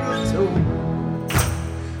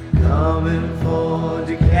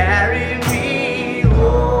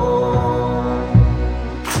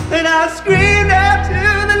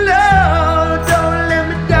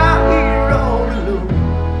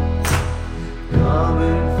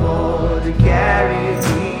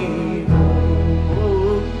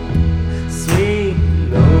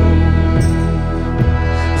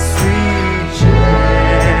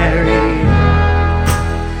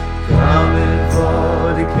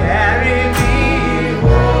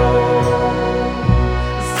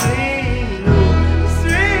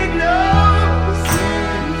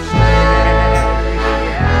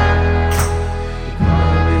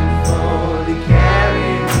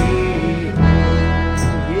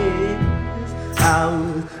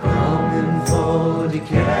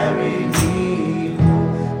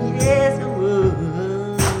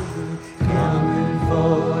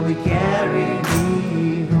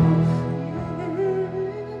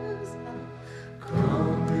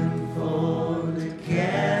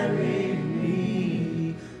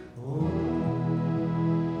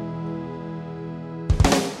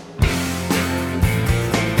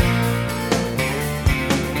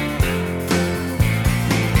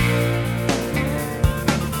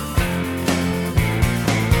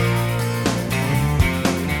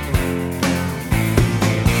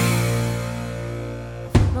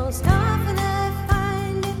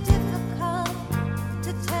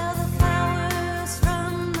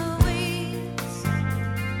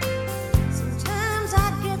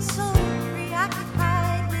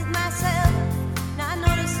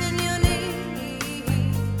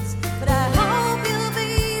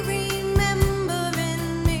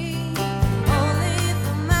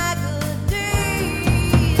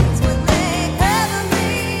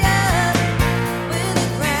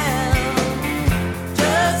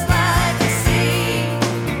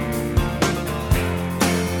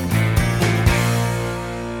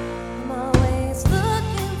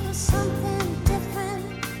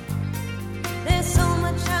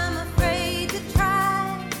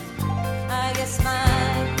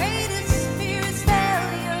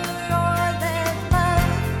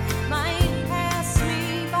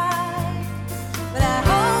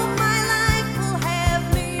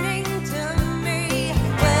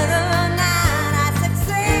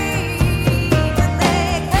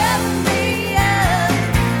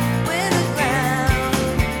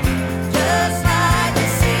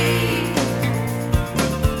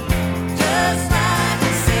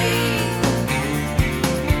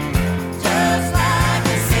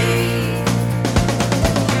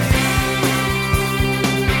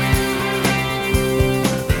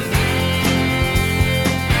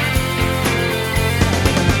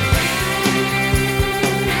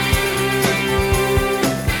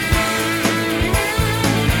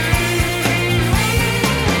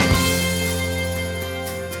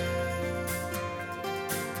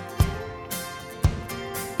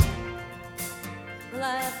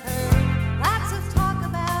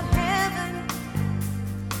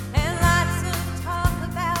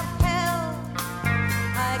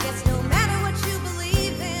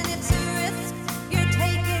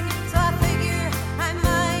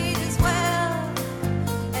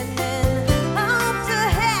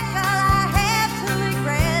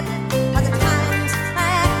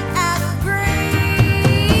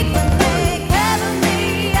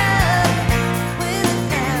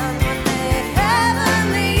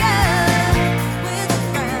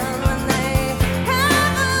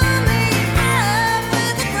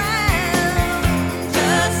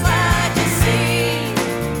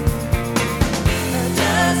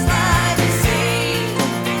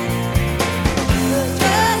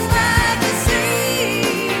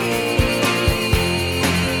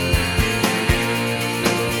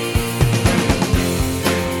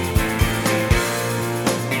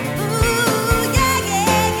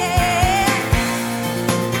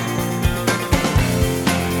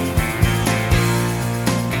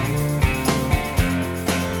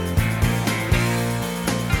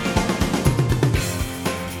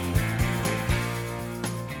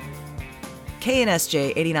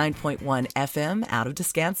 KNSJ 89.1 FM out of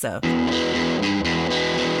Descanso.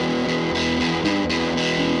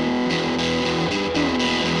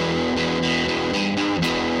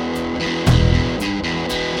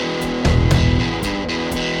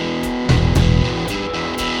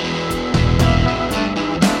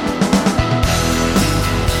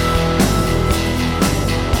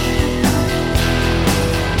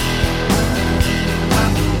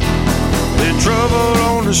 Trouble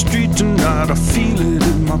on the street tonight, I feel it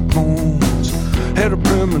in my bones. Had a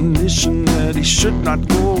premonition that he should not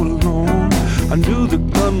go alone. I knew the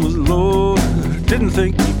gun was loaded, didn't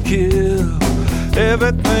think he'd kill.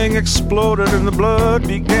 Everything exploded and the blood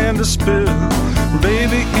began to spill.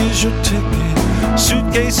 Baby, here's your ticket,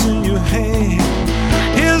 suitcase in your hand.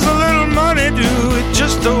 Here's a little money, do it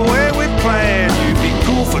just the way we planned. You'd be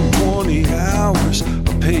cool for 20 hours,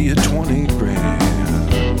 I'll pay you 20 grand.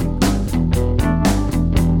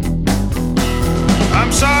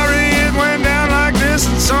 I'm sorry it went down like this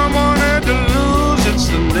and someone had to lose. It's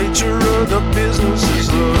the nature of the business, is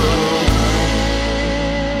the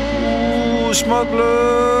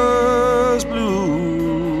smuggler's blues.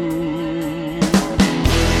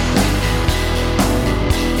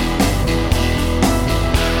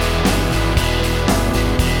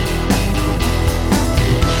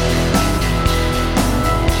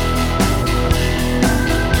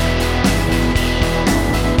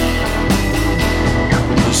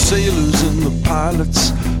 Sailors and the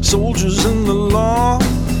pilots, soldiers and the law,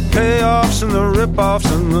 payoffs and the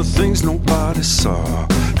rip-offs and the things nobody saw.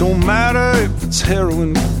 Don't matter if it's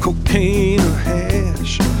heroin, cocaine or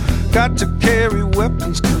hash. Got to carry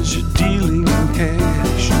weapons cause you're dealing in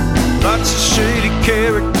cash. Lots of shady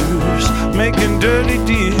characters making dirty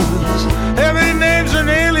deals. Every name's an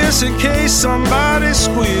alias in case somebody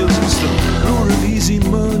squeals. It's the lure of easy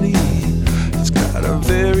money, it's got a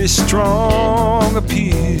very strong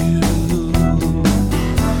appeal.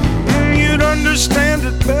 You'd understand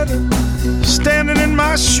it better standing in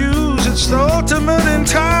my shoes. It's the ultimate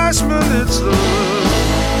enticement. It's the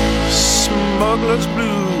smuggler's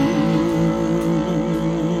blues.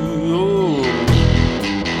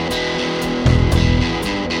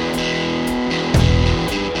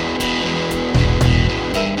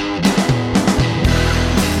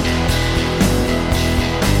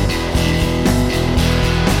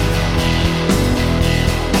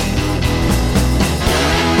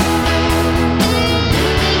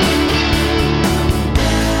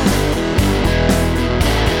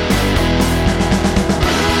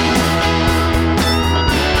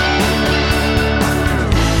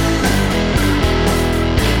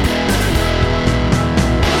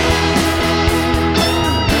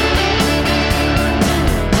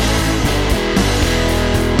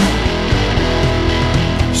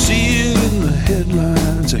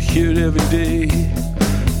 Every day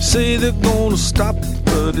say they're gonna stop it,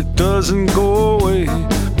 but it doesn't go away.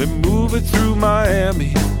 They move it through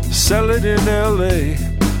Miami, sell it in LA.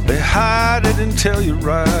 They hide it and tell you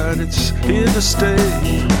right, it's here to stay.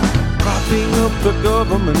 Propping up the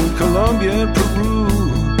government in Colombia and Peru.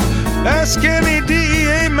 Ask any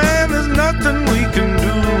DEA man, there's nothing we can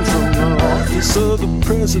do. From the office of the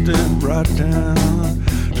president right down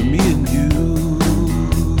to me and you.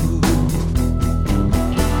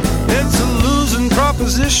 It's a losing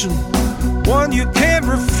proposition, one you can't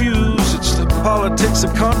refuse. It's the politics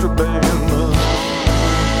of contraband.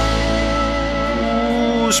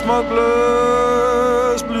 Ooh,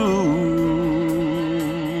 smuggler's blues.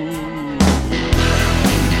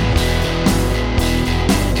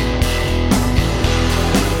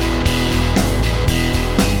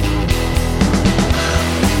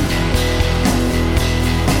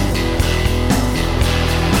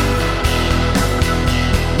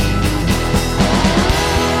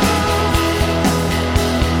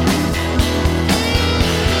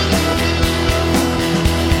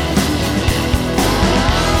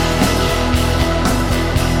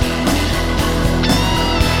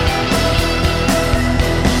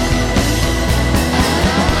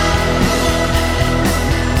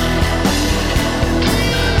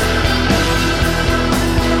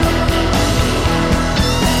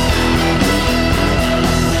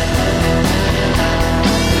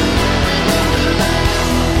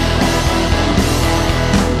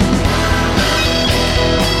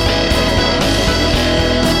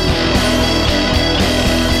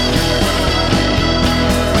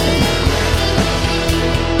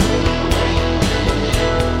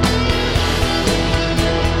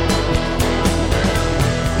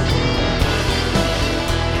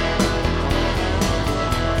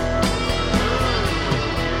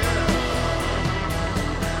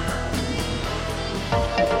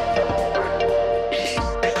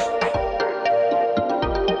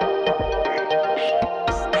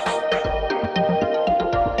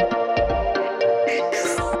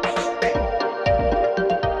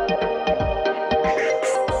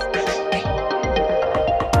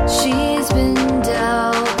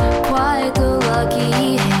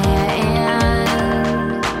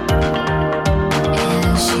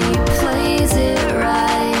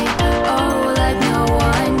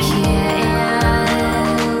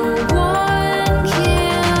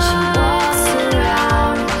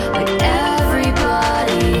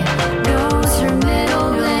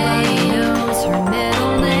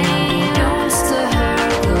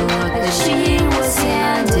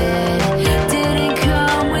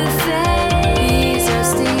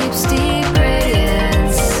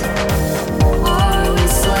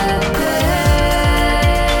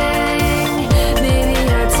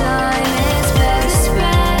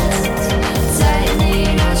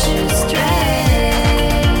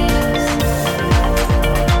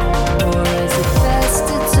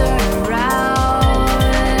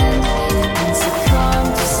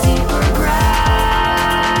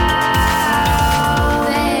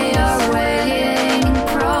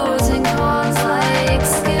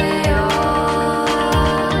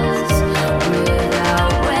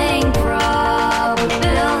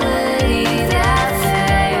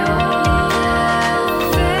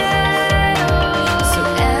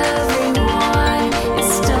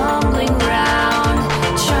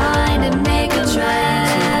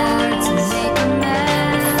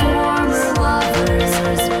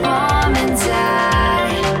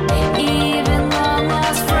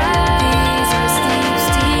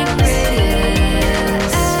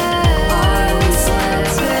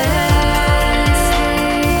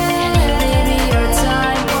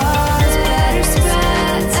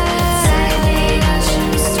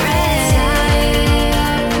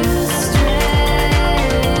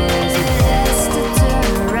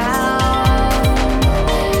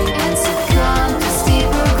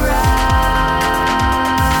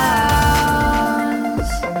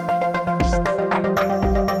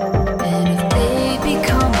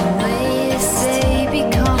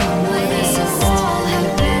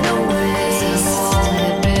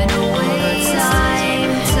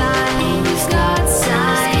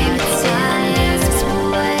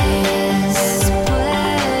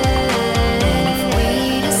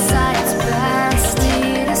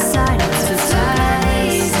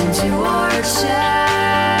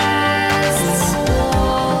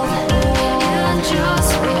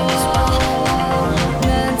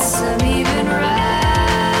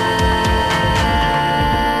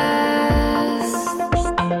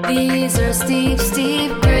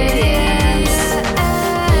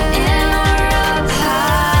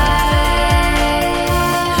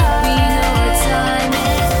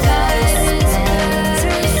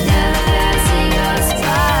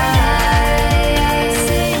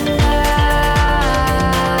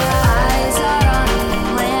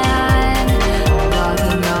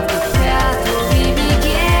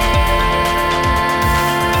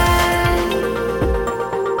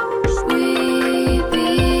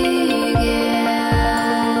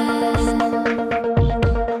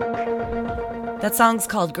 That song's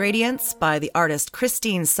called Gradients by the artist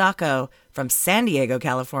Christine Sacco from San Diego,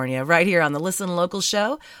 California, right here on the Listen Local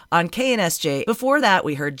show on KNSJ. Before that,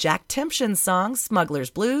 we heard Jack Tempchin's song, Smuggler's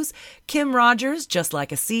Blues, Kim Rogers, Just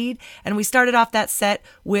Like a Seed, and we started off that set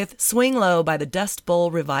with Swing Low by the Dust Bowl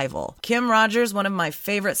Revival. Kim Rogers, one of my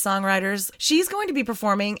favorite songwriters, she's going to be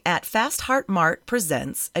performing at Fast Heart Mart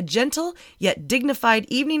Presents, a gentle yet dignified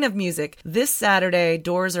evening of music this Saturday.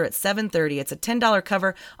 Doors are at 7:30. It's a $10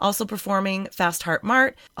 cover. Also performing Fast Heart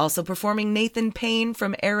Mart, also performing Nathan Payne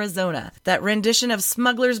from Arizona. That rendition of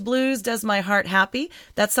Smuggler's Blues does my heart happy.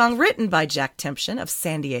 That song written by Jack Tempchin of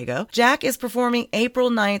San Diego. Jack is performing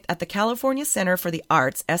April 9th at the California Center for the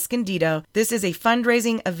Arts, Escondido. This is a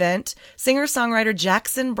fundraising event. Singer-songwriter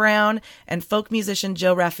Jackson Brown and folk musician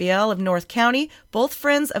Joe Raphael of North County, both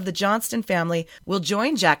friends of the Johnston family, will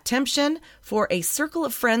join Jack Tempchin for a Circle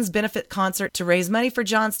of Friends benefit concert to raise money for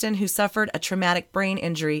Johnston, who suffered a traumatic brain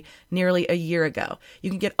injury nearly a year ago.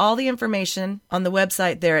 You can get all the information on the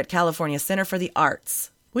website there at California Center for the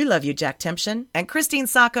Arts. We love you, Jack Tempchin. And Christine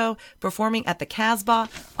Sacco performing at the Casbah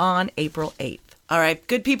on April 8th. All right,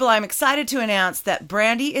 good people, I'm excited to announce that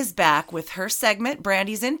Brandy is back with her segment,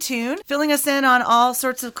 Brandy's in Tune, filling us in on all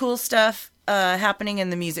sorts of cool stuff happening in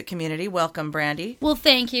the music community. Welcome, Brandy. Well,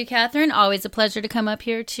 thank you, Catherine. Always a pleasure to come up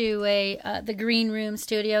here to the Green Room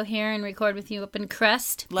studio here and record with you up in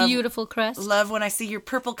Crest. Beautiful Crest. Love when I see your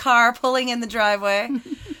purple car pulling in the driveway.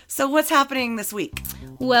 So what's happening this week?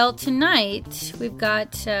 Well, tonight we've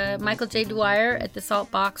got Michael J. Dwyer at the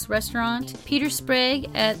Salt Box Restaurant, Peter Sprague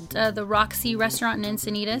at the Roxy Restaurant in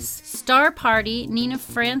Encinitas, Star Party, Nina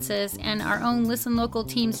Francis, and our own Listen Local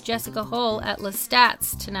team's Jessica Hull at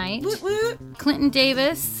Lestat's tonight. Woot woot. Clinton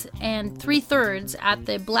Davis and 3/3 at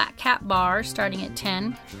the Black Cat Bar starting at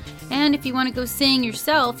 10. And if you want to go sing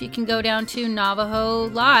yourself, you can go down to Navajo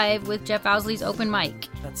Live with Jeff Owsley's open mic.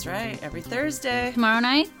 That's right, every Thursday. Tomorrow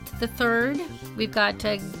night, the 3rd, we've got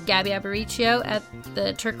Gabby Aparicio at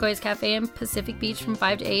the Turquoise Cafe in Pacific Beach from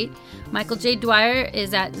 5 to 8. Michael J. Dwyer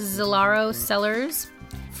is at Zilaro Cellars.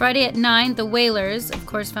 Friday at 9, the Wailers, of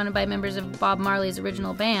course founded by members of Bob Marley's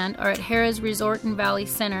original band, are at Harrah's Resort and Valley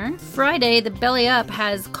Center. Friday, the Belly Up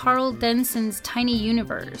has Carl Denson's Tiny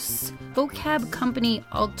Universe. Vocab Company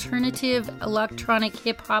Alternative Electronic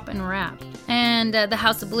Hip Hop and Rap. And the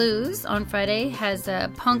House of Blues on Friday has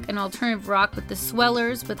punk and alternative rock with the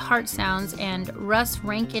Swellers with Heart Sounds and Russ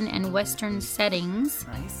Rankin and Western Settings.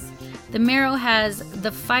 Nice. The Marrow has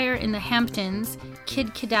The Fire in the Hamptons,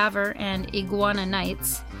 Kid Cadaver, and Iguana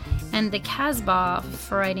Nights. And the Casbah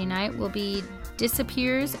Friday night will be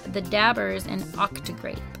Disappears, The Dabbers, and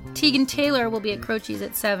Octagrape. Tegan Taylor will be at Croce's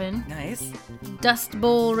at 7. Nice. Dust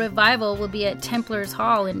Bowl Revival will be at Templars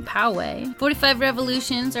Hall in Poway. 45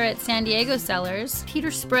 Revolutions are at San Diego Cellars.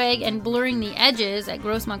 Peter Sprague and Blurring the Edges at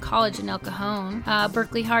Grossmont College in El Cajon.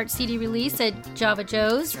 Berkeley Heart CD release at Java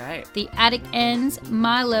Joe's. That's right. The Attic Ends,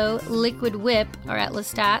 Milo, Liquid Whip are at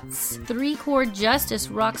Lestat's. 3-Chord Justice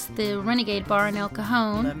rocks the Renegade Bar in El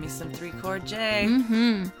Cajon. Love me some 3-Chord J.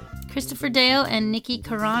 Mm-hmm. Christopher Dale and Nikki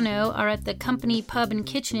Carano are at the Company Pub and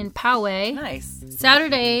Kitchen in Poway. Nice.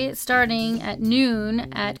 Saturday, starting at noon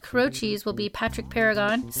at Croce's, will be Patrick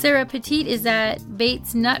Paragon. Sarah Petit is at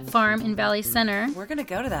Bates Nut Farm in Valley Center. We're going to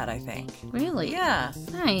go to that, I think. Really? Yeah.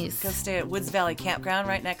 Nice. Go stay at Woods Valley Campground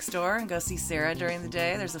right next door and go see Sarah during the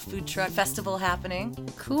day. There's a food truck festival happening.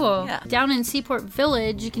 Cool. Yeah. Down in Seaport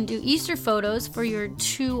Village, you can do Easter photos for your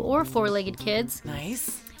 2- or 4-legged kids.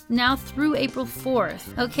 Nice. Now through April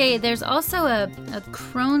 4th. Okay, there's also a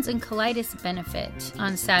Crohn's and Colitis benefit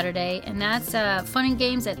on Saturday, and that's fun and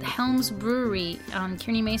games at Helms Brewery on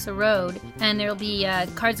Kearney Mesa Road. And there'll be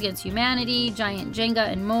Cards Against Humanity, Giant Jenga,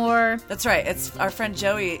 and more. That's right. It's our friend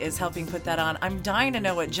Joey is helping put that on. I'm dying to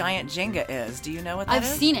know what Giant Jenga is. Do you know what that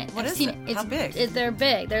is? I've seen it. What I've is seen it? it. How big? They're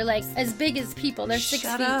big. They're like as big as people. They're 6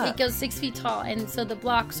 Shut feet. up. It goes 6 feet tall, and so the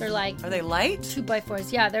blocks are like. Are they light?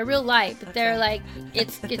 2x4s. Yeah, they're real light, but they're like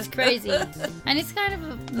it's crazy, and it's kind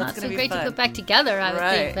of not so great to put back together. I would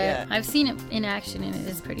think, but yeah. I've seen it in action, and it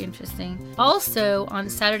is pretty interesting. Also on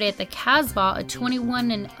Saturday at the Casbah, a 21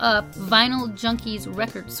 and up Vinyl Junkies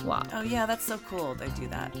record swap. Oh yeah, that's so cool. They do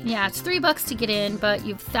that. Yeah, it's $3 to get in, but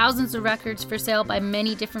you have thousands of records for sale by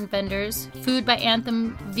many different vendors. Food by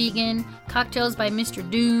Anthem Vegan, cocktails by Mr.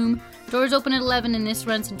 Doom, Doors open at 11 and this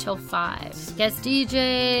runs until 5. Guest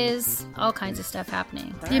DJs, all kinds of stuff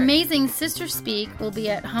happening. The amazing Sister Speak will be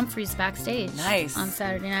at Humphreys Backstage. Nice. On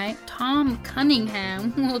Saturday night. Tom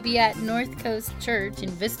Cunningham will be at North Coast Church in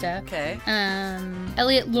Vista. Okay.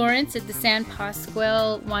 Elliot Lawrence at the San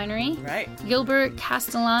Pasquale Winery. Right. Gilbert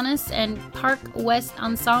Castellanos and Park West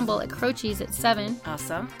Ensemble at Croce's at 7.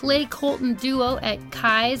 Awesome. Clay Colton Duo at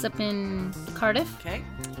Kai's up in Cardiff. Okay.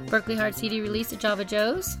 Berkeley Hard CD release at Java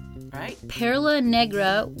Joe's. Right. Perla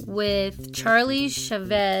Negra with Charlie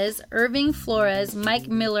Chavez, Irving Flores, Mike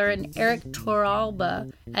Miller, and Eric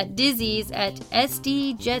Toralba at Dizzy's at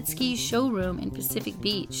SD Jet Ski Showroom in Pacific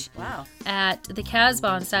Beach. Wow. At the Casbah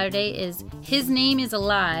on Saturday is His Name is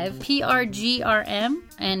Alive, PRGRM,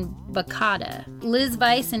 and Bacata. Liz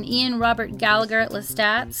Weiss and Ian Robert Gallagher at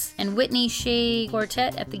Lestat's, and Whitney Shea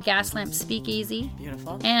Quartet at the Gaslamp Speakeasy.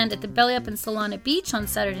 Beautiful. And at the Belly Up in Solana Beach on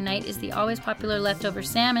Saturday night is the always popular Leftover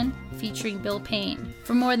Salmon, featuring Bill Payne.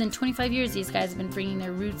 For more than 25 years, these guys have been bringing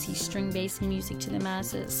their rootsy string-based music to the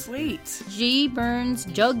masses. Sweet. G. Burns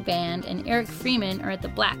Jug Band and Eric Freeman are at the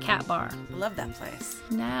Black Cat Bar. Love that place.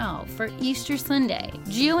 Now, for Easter Sunday,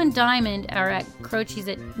 Geo and Diamond are at Croce's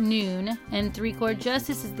at noon, and Three Chord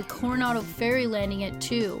Justice is the Coronado Ferry Landing at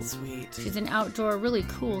 2. Sweet. It's an outdoor, really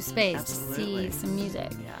cool space Absolutely. to see some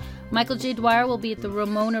music. Yeah. Michael J. Dwyer will be at the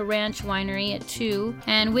Ramona Ranch Winery at 2,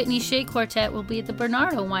 and Whitney Shea Quartet will be at the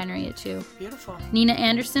Bernardo Winery at 2. Beautiful. Nina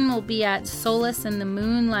Anderson will be at Solace and the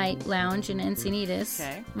Moonlight Lounge in Encinitas.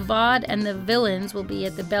 Okay. Vaude and the Villains will be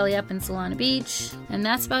at the Belly Up in Solana Beach. And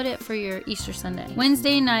that's about it for your Easter Sunday.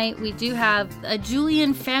 Wednesday night, we do have a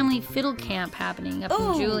Julian Family Fiddle Camp happening up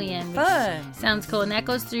in Julian. Which fun. sounds cool. And that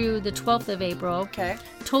goes through the 12th of April. Okay.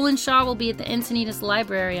 Tolan Shaw will be at the Encinitas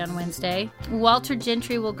Library on Wednesday. Walter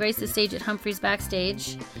Gentry will grace the stage at Humphreys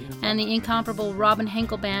Backstage. And the incomparable Robin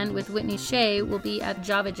Henkel Band with Whitney Shea will be at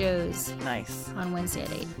Java Joe's. Nice. On Wednesday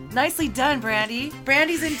at 8. Nicely done, Brandy.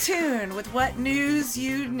 Brandy's in tune with what news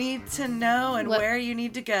you need to know and where you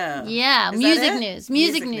need to go. Yeah, Is music that it? news.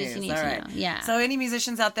 Music news you need All to right. know. Yeah. So any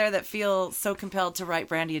musicians out there that feel so compelled to write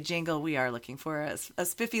Brandy a jingle, we are looking for a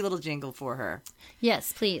spiffy little jingle for her.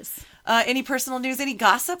 Yes, please. Any personal news, any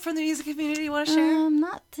gossip from the music community you want to share?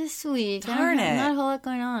 Not this week. Darn it. Not a whole lot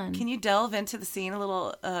going on. Can you delve into the scene a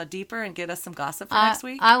little deeper and get us some gossip for next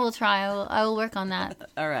week? I will try. I will work on that.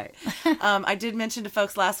 All right. I did mention to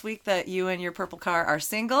folks last week that you and your purple car are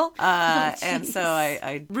single. And so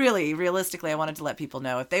I really, realistically, I wanted to let people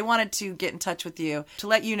know if they wanted to get in touch with you, to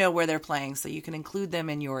let you know where they're playing so you can include them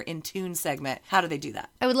in your In Tune segment. How do they do that?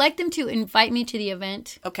 I would like them to invite me to the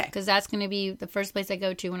event. Okay. Because that's going to be the first place I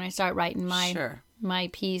go to when I start writing my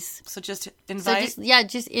piece. So just invite?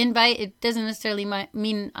 Just invite. It doesn't necessarily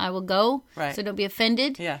mean I will go. Right. So don't be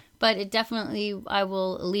offended. Yeah. But it definitely, I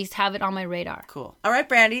will at least have it on my radar. Cool. All right,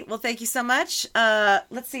 Brandy. Well, thank you so much.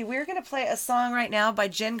 Let's see. We're going to play a song right now by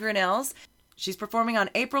Jen Grinnells. She's performing on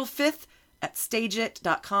April 5th at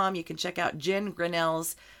stageit.com. You can check out Jen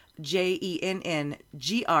Grinnells,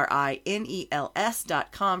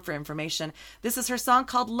 JenGrinels.com for information. This is her song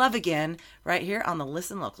called Love Again right here on the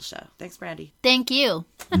Listen Local Show. Thanks, Brandy. Thank you.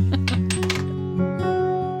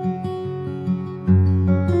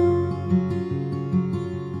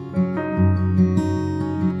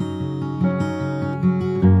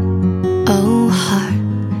 Oh, heart,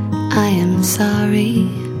 I am sorry.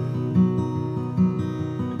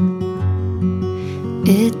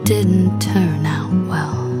 It didn't turn out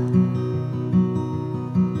well.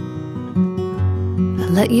 I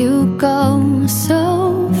let you go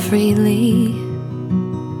so freely,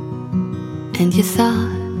 and you thought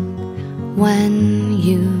when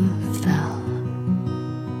you fell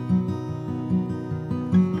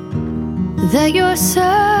that your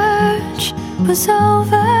search was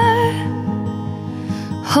over.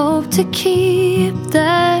 Hope to keep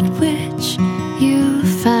that which you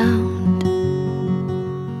found,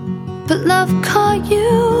 but love caught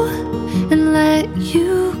you and let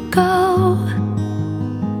you go,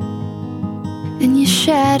 and you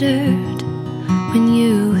shattered when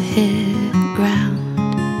you hit ground.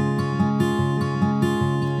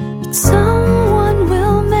 But someone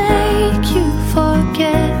will make you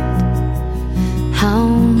forget how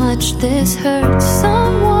much this hurts.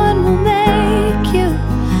 Someone will make you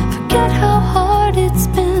forget how hard it's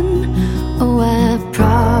been. Oh, I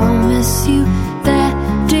promise you that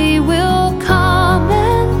day will come,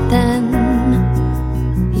 and then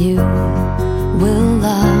you will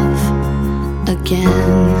love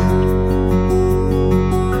again.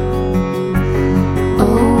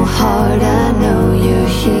 Oh, heart, I know you're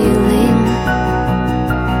healing,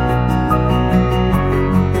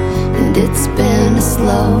 and it's been a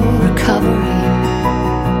slow recovery.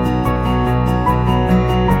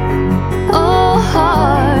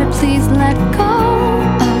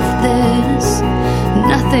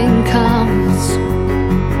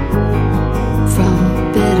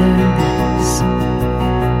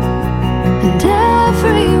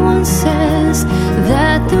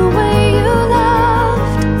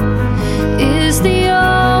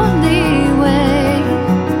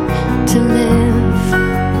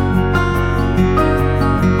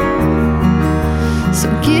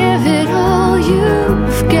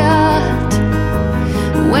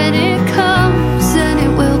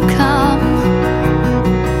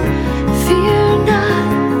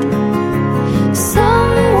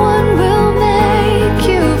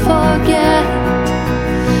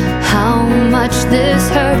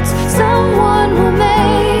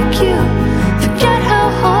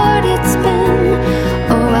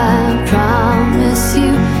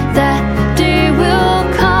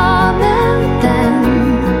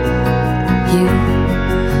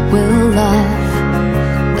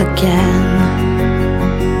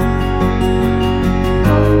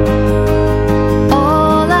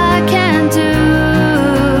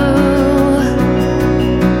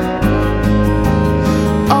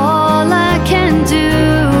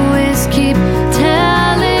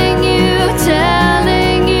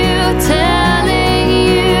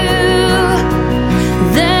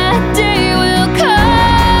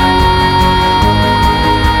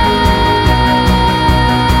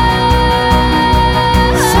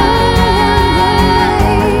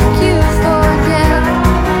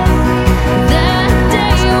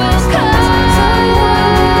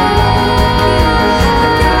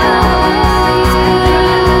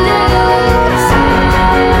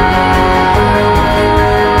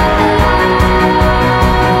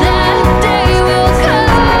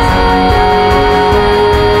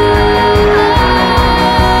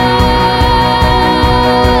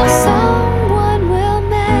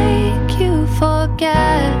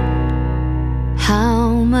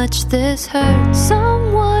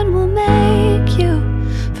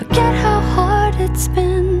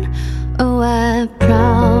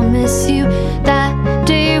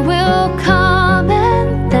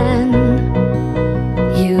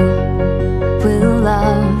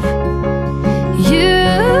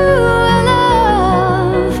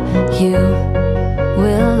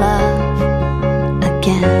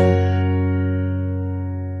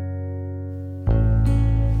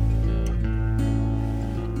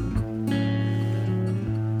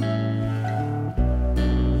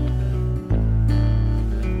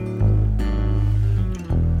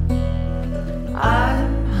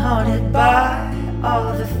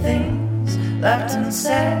 left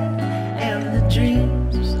unsaid, and the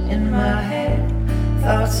dreams in my head,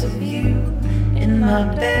 thoughts of you in my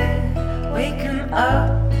bed, waking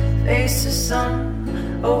up, face the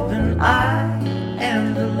sun, open eye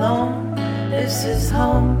and alone. This is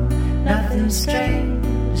home, nothing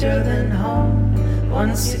stranger than home.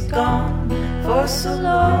 Once you're gone for so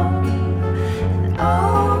long, and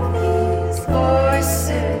all these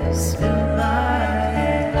voices fill my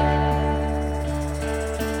head.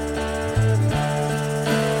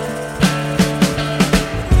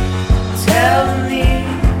 Tell me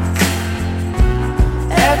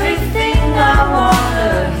everything I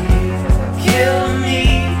wanna hear. Kill me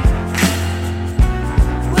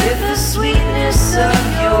with the sweetness of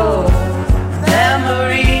your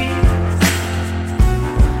memory.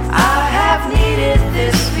 I have needed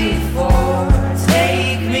this before.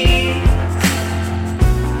 Take me,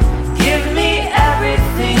 give me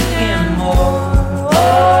everything and more.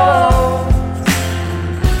 Oh.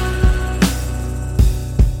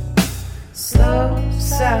 Slow,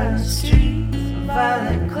 silent street,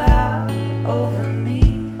 violet cloud over me,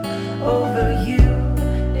 over you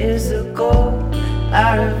is a goal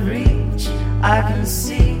out of reach. I can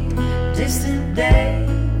see distant day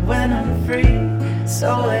when I'm free. So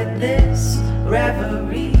let this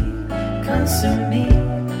reverie consume me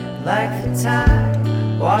like the tide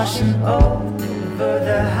washing over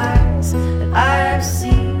the heights that I have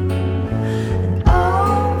seen. And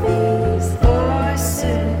all these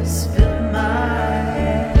voices fill my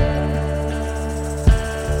head.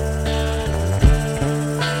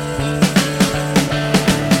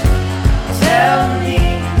 Tell me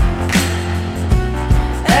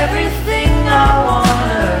everything I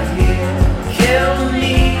wanna hear. Kill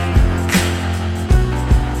me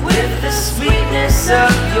with the sweetness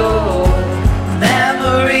of your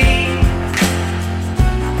memory.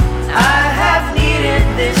 I have needed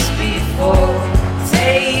this before.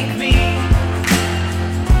 Take me,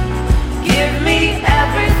 give me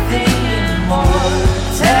everything and more.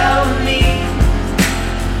 Tell me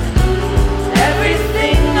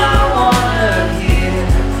everything I wanna hear.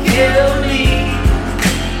 Kill me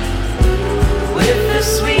with the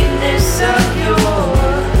sweetness of your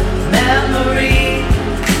memory.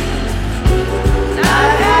 I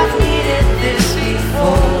have needed this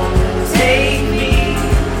before. Take me,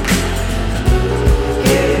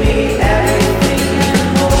 give me everything and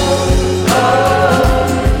more. Oh,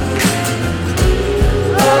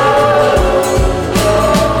 oh, oh,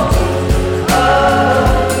 oh.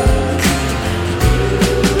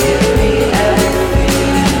 Give me everything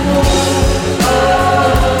and more. Oh,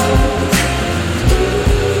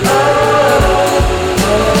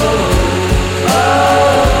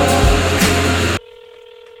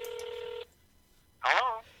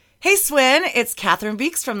 Hey, Swin, it's Catherine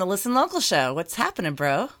Beeks from the Listen Local Show. What's happening,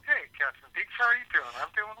 bro? Hey, Catherine Beeks, how are you doing? I'm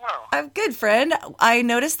doing well. I'm good, friend. I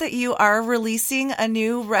noticed that you are releasing a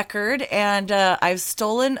new record, and I've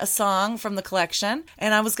stolen a song from the collection,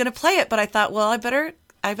 and I was going to play it, but I thought, well, I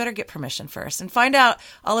better get permission first and find out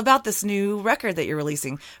all about this new record that you're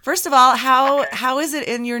releasing. First of all, how is it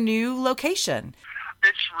in your new location?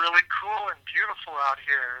 It's really cool and beautiful out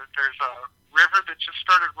here. There's a river that just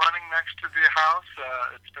started running next to the house.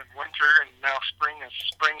 It's been winter and now spring is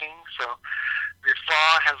springing, so the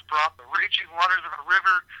thaw has brought the raging waters of a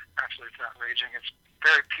river. Actually, it's not raging, it's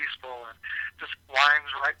very peaceful and just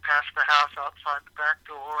winds right past the house outside the back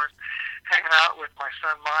door. Hanging out with my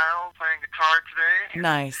son Miles, playing guitar today.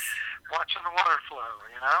 Nice. Watching the water flow,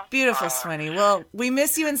 you know? Beautiful, Swinny. Well, we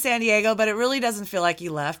miss you in San Diego, but it really doesn't feel like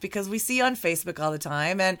you left because we see you on Facebook all the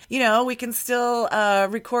time. And, you know, we can still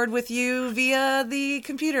record with you via the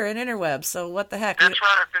computer and interwebs. So what the heck? That's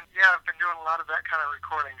right. I've been doing a lot of that kind of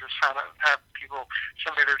recording, just trying to have people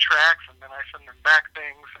send me their tracks, and then I send them back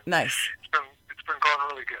things. Nice. It's been going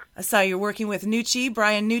really good. I saw you're working with Nucci,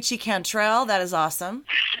 Brian Nucci Cantrell. That is awesome.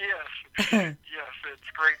 Yes. Yes,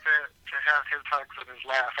 it's great to have his hugs and his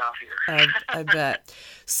laugh out here. I bet.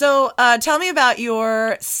 So tell me about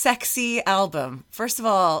your sexy album. First of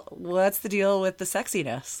all, what's the deal with the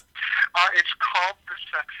sexiness? It's called The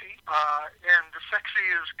Sexy, and the sexy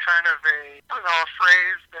is kind of a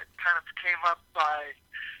phrase that kind of came up by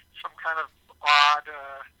some kind of odd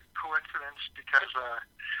coincidence because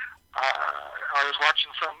I was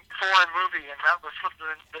watching some foreign movie and that was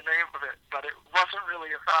the name of it, but it wasn't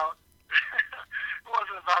really about it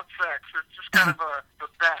wasn't about sex. It's just kind of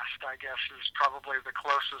the best, I guess, is probably the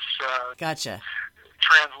closest Gotcha.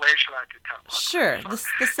 translation I could come up Sure. with.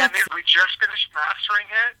 The sex. And we just finished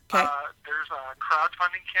mastering it. Okay. There's a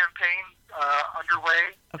crowdfunding campaign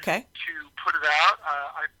underway Okay. to put it out.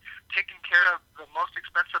 I taken care of the most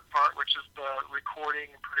expensive part, which is the recording,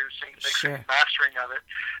 producing, mixing, Sure. mastering of it.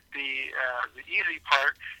 The easy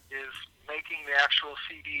part is making the actual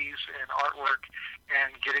CDs and artwork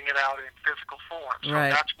and getting it out in physical form. So Right.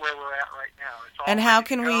 that's where we're at right now. It's all And how ready to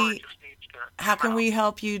can go. we It just needs to how come can out. we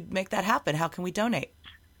help you make that happen? How can we donate?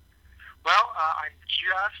 Well, I'm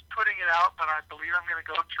just putting it out, but I believe I'm going to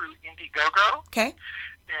go through Indiegogo. Okay.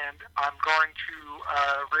 And I'm going to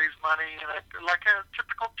raise money in like a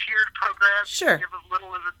typical tiered program. Sure. You can give as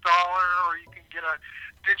little as $1, or you can get a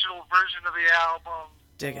digital version of the album.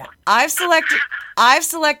 Dig it. I've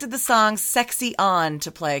selected the song "Sexy On"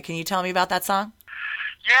 to play. Can you tell me about that song?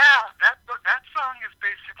 Yeah, that song is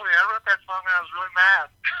basically, I wrote that song when I was really mad.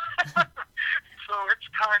 So it's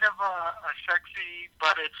kind of a sexy,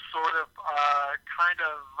 but it's sort of kind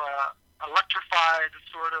of electrified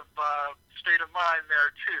sort of state of mind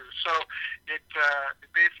there too. So it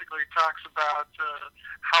basically talks about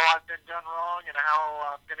how I've been done wrong and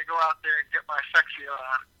how I'm going to go out there and get my sexy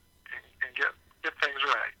on and get things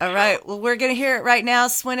right. All right. Well, we're going to hear it right now.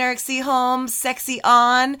 Swin Eric C. Holmes, "Sexy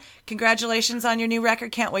On." Congratulations on your new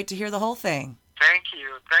record. Can't wait to hear the whole thing. Thank you.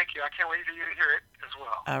 I can't wait for you to hear it as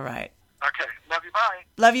well. All right. Okay. Love you. Bye.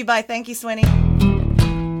 Love you. Bye. Thank you, Swinny.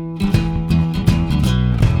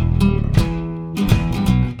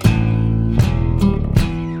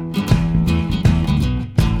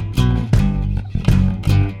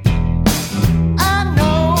 I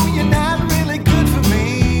know you're not really good for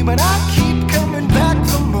me, but I keep coming back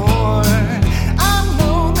for more. I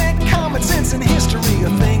know that common sense and history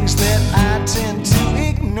are things that I tend to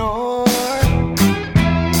ignore.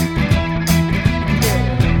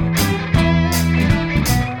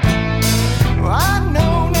 Well, I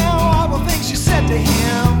know now all the things you said to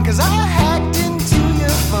him, 'cause I hacked into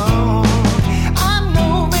your phone. I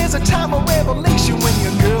know there's a time of revelation when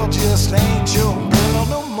your girl just ain't your girl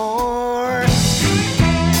no more.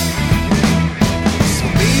 So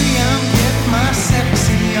baby, I'm getting my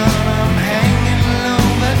sexy on. I'm hanging low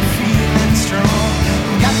but feeling strong.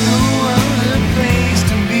 Got no other place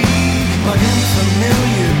to be but in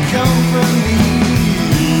familiar company.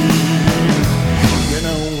 You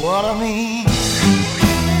know what I mean?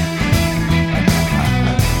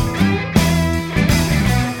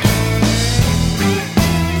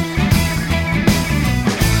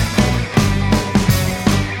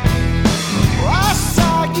 Well, I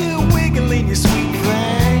saw you wiggling your sweet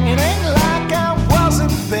thing. It ain't like I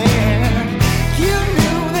wasn't there. You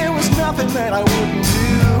knew there was nothing that I wouldn't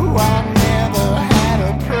do. I never had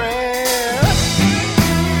a prayer.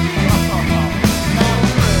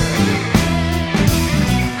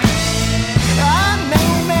 I know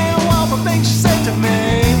now all the things you said to me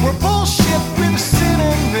were bullshit with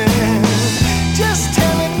cinnamon. Just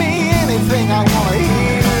telling me anything I want to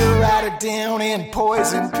hear. Write it down in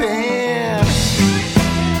poison pen.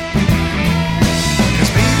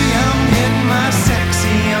 'Cause baby, I'm getting my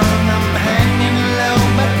sexy on. I'm hanging low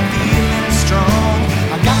but feeling strong.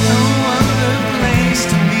 I got no other place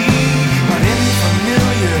to be but in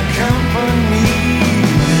familiar company.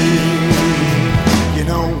 You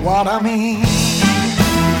know what I mean?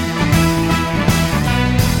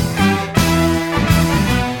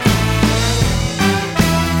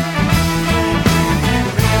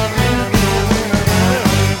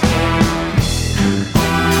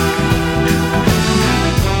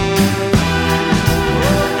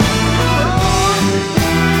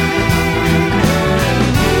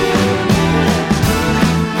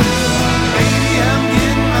 Baby, I'm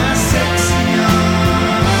getting my sexy on.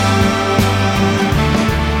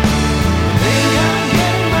 Baby, I'm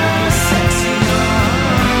getting my sexy on.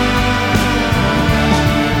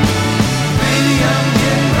 Baby, I'm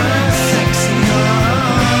getting my sexy on.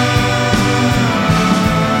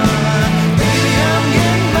 Baby, I'm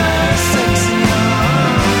getting my sexy on.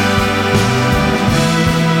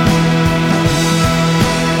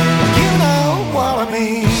 You know what I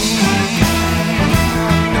mean?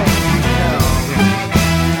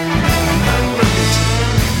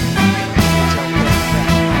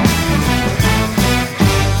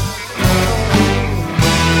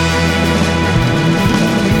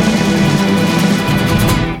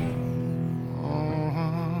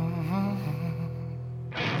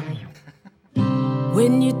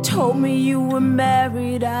 When you told me you were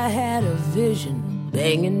married, I had a vision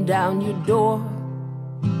banging down your door.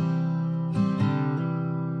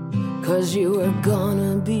 'Cause you were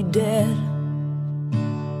gonna be dead.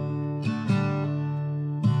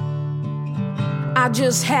 I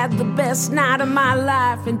just had the best night of my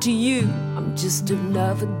life, and to you, I'm just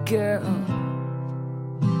another girl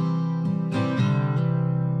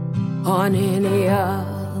on any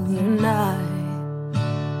other night.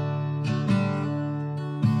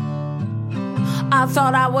 I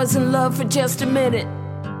thought I was in love for just a minute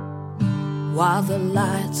while the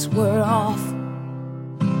lights were off.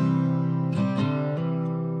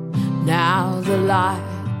 Now the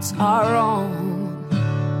lights are on.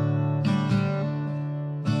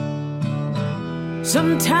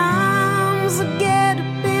 Sometimes I get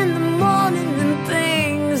up in the morning and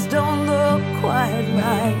things don't look quite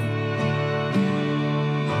right.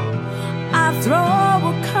 I throw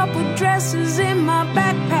a couple dresses in my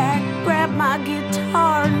backpack, grab my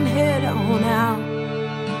guitar and head on out.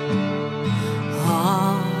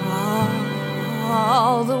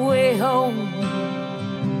 All the way home.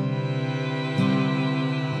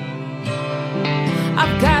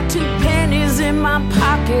 I've got 2 pennies in my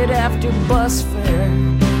pocket after bus fare.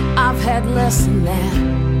 I've had less than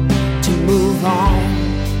that to move on.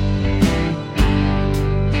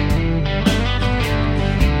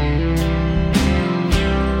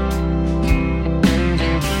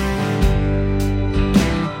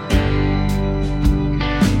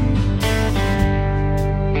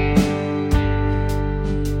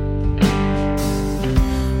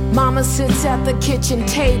 Mama sits at the kitchen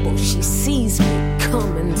table. She sees me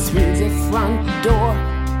coming through the front door.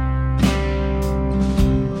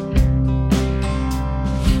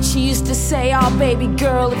 She used to say, "Oh, baby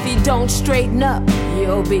girl, if you don't straighten up,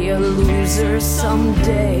 you'll be a loser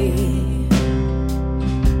someday."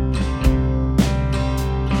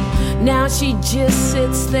 Now she just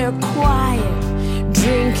sits there quiet,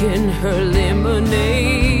 drinking her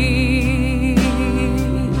lemonade.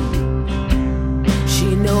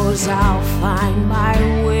 Knows I'll find my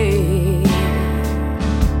way.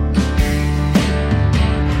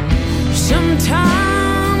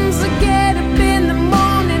 Sometimes I get up in the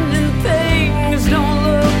morning and things don't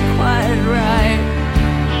look quite right.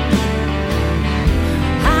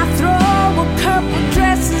 I throw a couple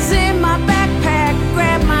dresses in my backpack,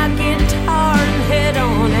 grab my guitar and head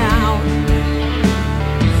on out.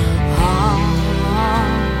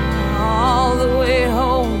 All the way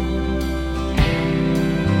home.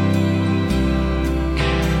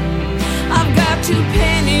 I've got 2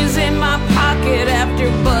 pennies in my pocket after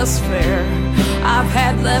bus fare. I've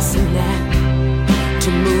had less than that to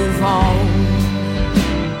move on.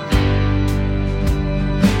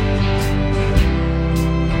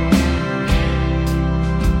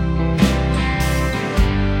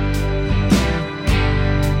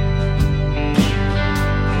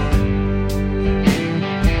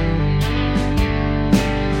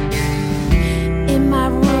 In my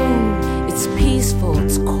room, it's peaceful,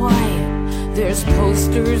 it's quiet. There's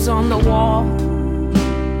posters on the wall.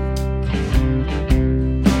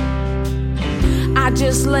 I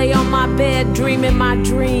just lay on my bed dreaming my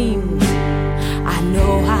dreams. I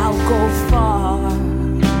know I'll go far.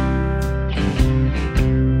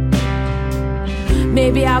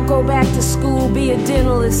 Maybe I'll go back to school, be a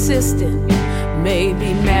dental assistant.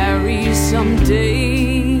 Maybe marry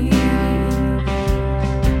someday.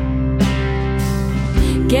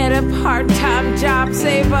 Get a part-time job,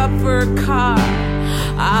 save up for a car.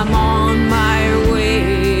 I'm on my way.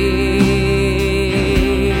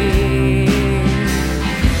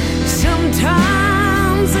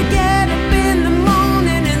 Sometimes I get up in the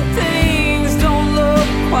morning and things don't look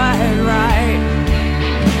quite right.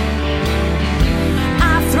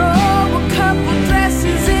 I throw a couple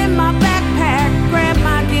dresses in my backpack, grab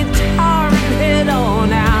my guitar and head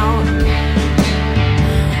on out.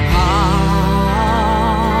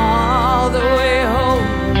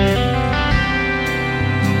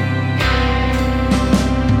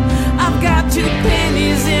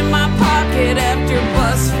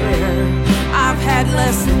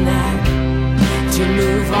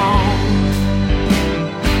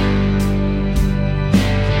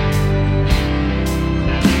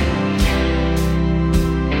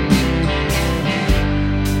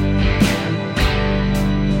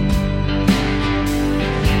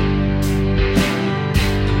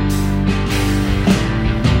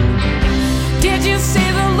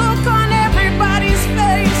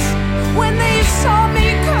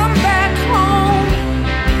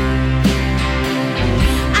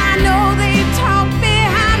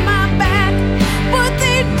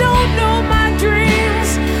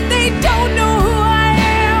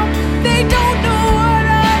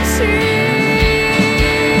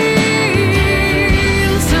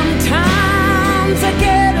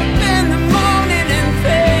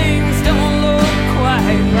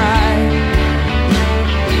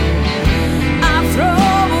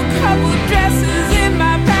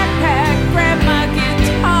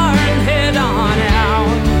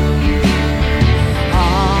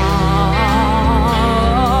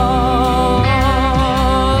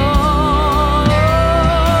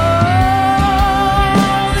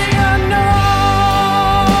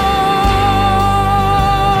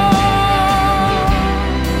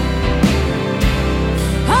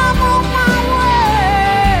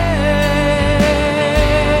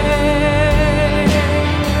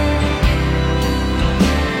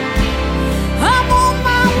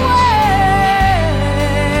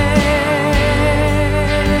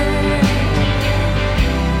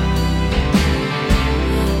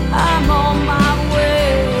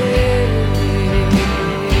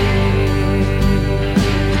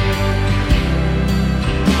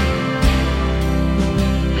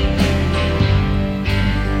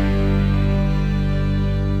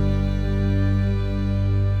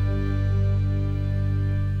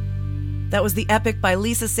 That was The Epic by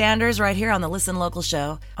Lisa Sanders right here on the Listen Local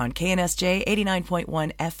show on KNSJ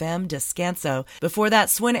 89.1 FM Descanso. Before that,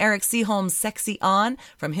 Swin Eric Seaholm's Sexy On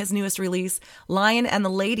from his newest release, Lion and the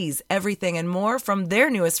Ladies, Everything and More from their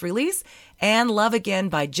newest release, and Love Again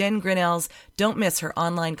by Jen Grinnell's Don't Miss Her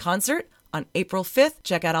online concert on April 5th.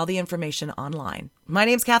 Check out all the information online. My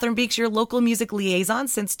name's Catherine Beeks, your local music liaison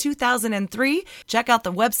since 2003. Check out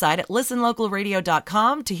the website at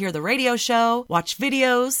listenlocalradio.com to hear the radio show, watch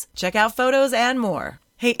videos, check out photos, and more.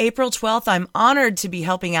 Hey, April 12th, I'm honored to be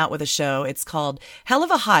helping out with a show. It's called Hell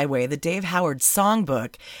of a Highway, the Dave Howard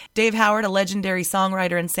Songbook. Dave Howard, a legendary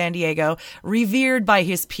songwriter in San Diego, revered by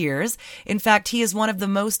his peers. In fact, he is one of the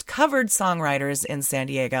most covered songwriters in San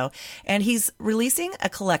Diego, and he's releasing a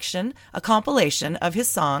collection, a compilation of his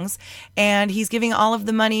songs, and he's giving all of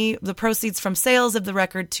the money, the proceeds from sales of the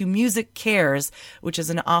record to Music Cares, which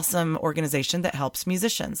is an awesome organization that helps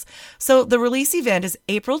musicians. So the release event is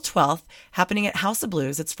April 12th, happening at House of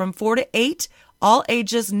Blues. It's from 4 to 8, all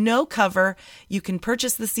ages, no cover. You can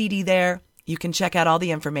purchase the CD there. You can check out all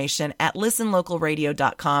the information at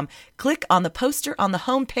listenlocalradio.com. Click on the poster on the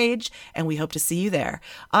homepage, and we hope to see you there.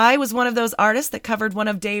 I was one of those artists that covered one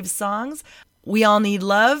of Dave's songs, We All Need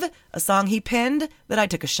Love, a song he penned that I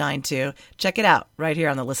took a shine to. Check it out right here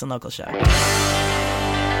on the Listen Local show.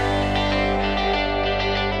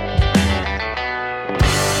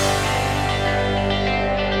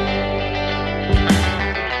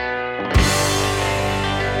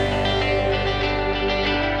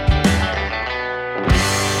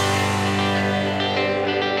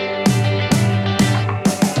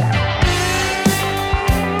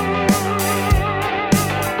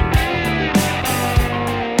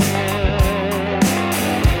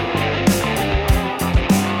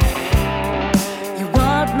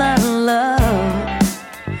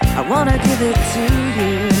 I wanna give it to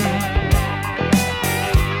you.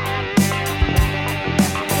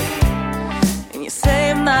 And you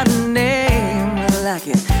say my name like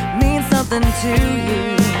it means something to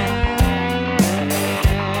you.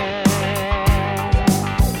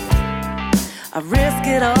 I risk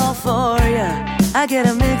it all for you. I get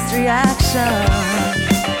a mixed reaction.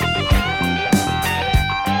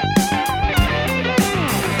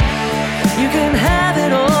 You can have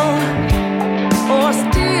it all, or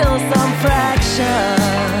steal some fraction.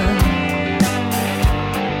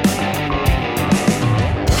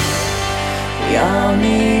 We all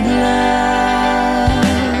need love.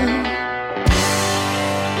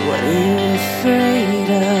 What are you afraid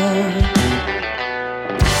of?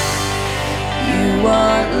 You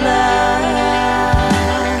want love.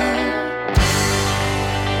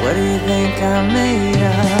 What do you think I'm made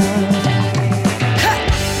of?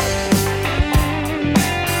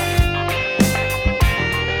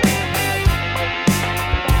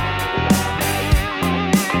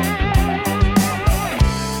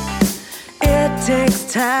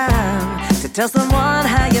 Takes time to tell someone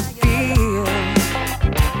how you feel.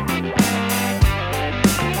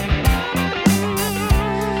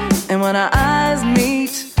 And when our eyes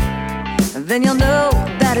meet, then you'll know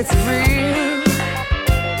that it's real.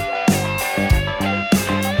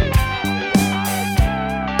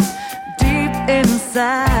 Deep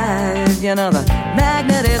inside, you know the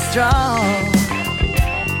magnet is strong.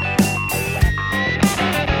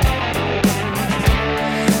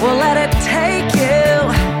 Well, let it take you,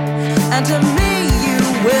 and to me you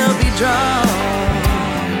will be drawn.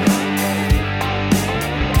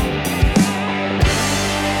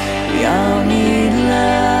 We all need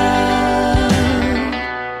love.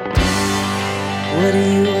 What are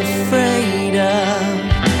you afraid of?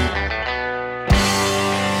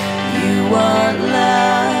 You want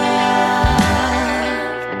love.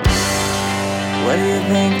 What do you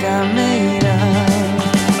think I'm made of?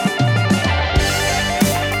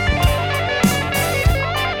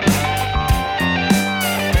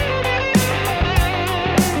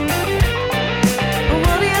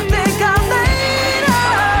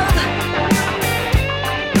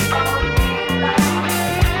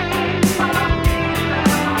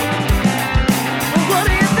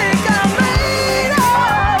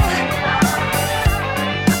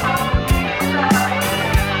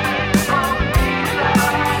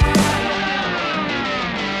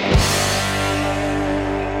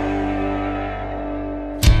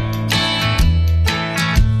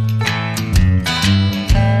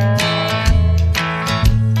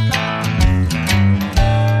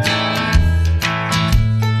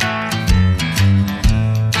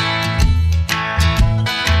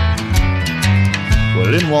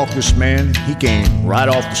 Walk this man, he came right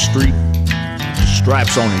off the street,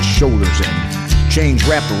 stripes on his shoulders and chains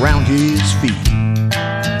wrapped around his feet.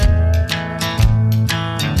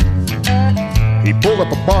 He pulled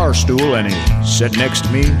up a bar stool and he sat next to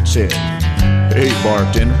me and said, "Hey,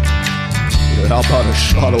 bartender, how about a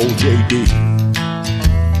shot of old JD?"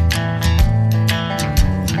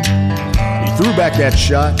 He threw back that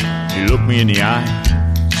shot, he looked me in the eye,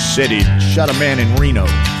 said he'd shot a man in Reno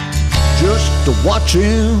just to watch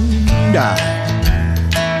him die.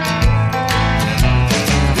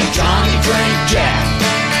 Johnny drank Jack,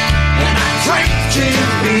 and I drank Jim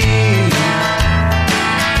Beam.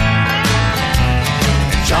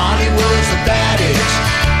 Johnny was the baddest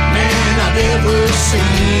man I'd ever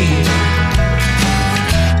seen.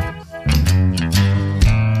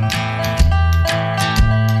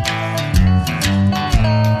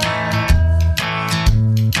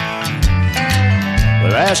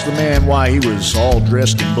 But I asked the man why he was all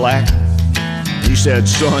dressed in black. He said,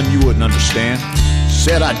 "Son, you wouldn't understand."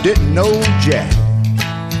 Said I didn't know Jack.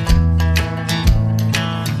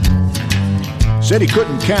 Said he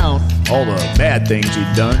couldn't count all the bad things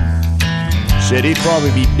he'd done. Said he'd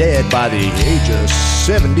probably be dead by the age of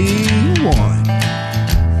 71.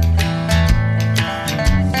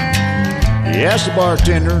 He asked the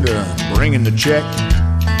bartender to bring in the check.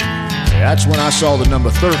 That's when I saw the number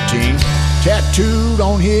 13 tattooed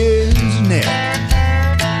on his neck.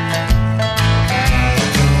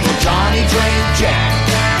 Well, Johnny drank Jack,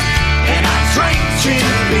 and I drank Jim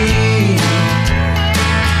Beam.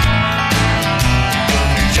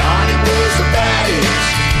 Johnny was the baddest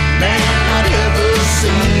man I'd ever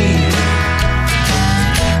seen.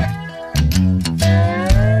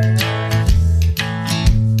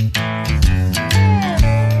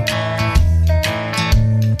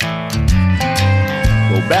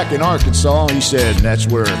 Well, back in Arkansas, he said that's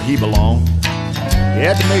where he belonged. He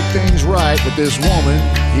had to make things right with this woman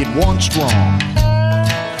he'd once wronged.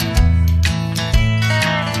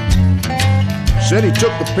 Said he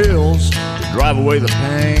took the pills to drive away the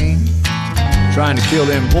pain, trying to kill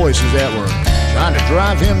them voices that were trying to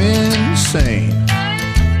drive him insane.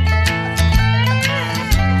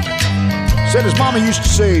 Said his mama used to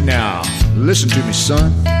say, "Now, listen to me,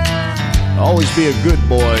 son. Always be a good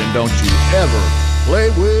boy and don't you ever play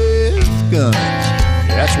with guns."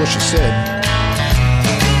 That's what she said.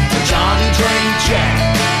 Johnny drank Jack,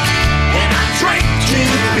 and I drank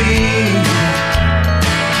Jim Beam.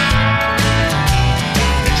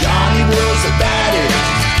 Johnny was the baddest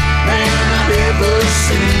man I've ever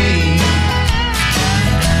seen.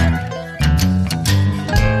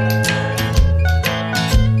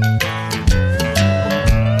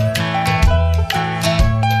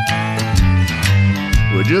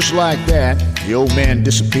 Well, just like that, the old man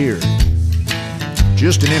disappeared.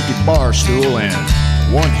 Just an empty bar stool and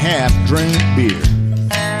one half-drink beer.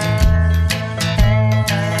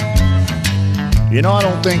 You know, I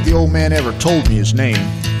don't think the old man ever told me his name.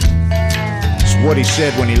 It's what he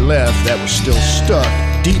said when he left that was still stuck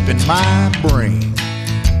deep in my brain.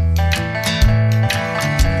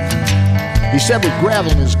 He said with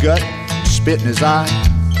gravel in his gut, spit in his eye,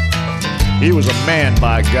 he was a man,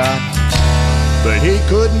 by God, but he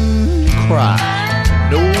couldn't cry.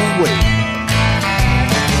 No way.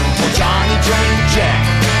 Well, Johnny drank Jack,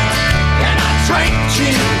 and I drank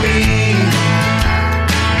Jim Beam.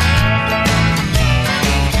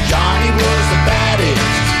 Johnny was the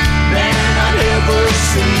baddest man I'd ever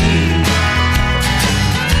seen.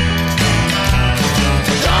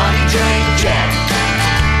 Johnny drank Jack,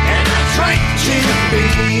 and I drank Jim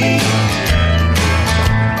Beam.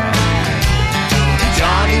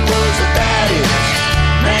 Johnny was the baddest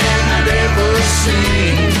man I'd ever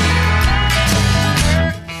seen.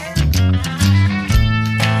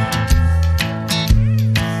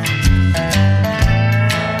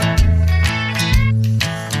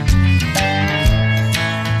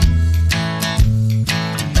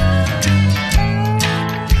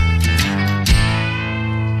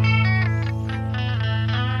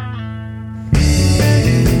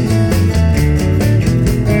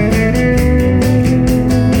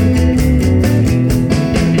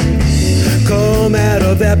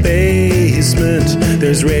 That basement,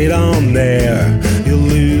 there's radon there, you'll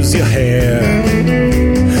lose your hair.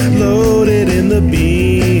 Loaded in the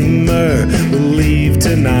Beamer, we'll leave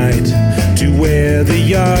tonight to where the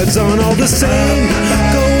yards aren't all the same.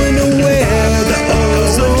 Going to where the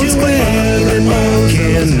ozone's clean and you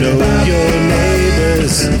can know your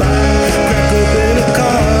neighbors. Crack open a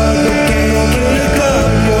cardboard can, pick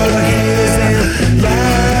up your heels and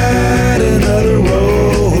light another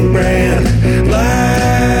road brand.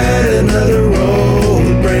 Light another road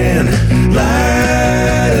brand.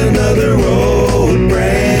 Light another road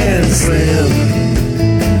brand slim.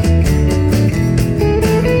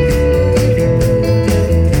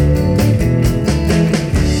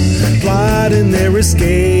 Plotting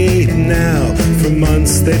skate now. For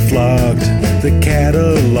months they flogged the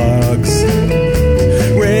catalogs.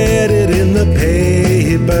 Read it in the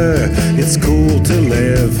paper. It's cool to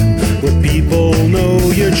live where people know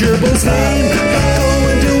your gerbil's name.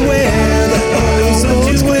 Going to where the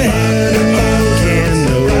ozone went. You can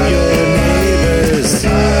know your neighbors.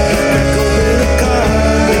 Crack open a card,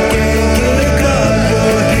 we can't get a cup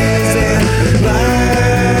for his and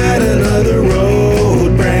light another road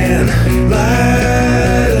brand.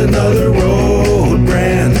 Light another road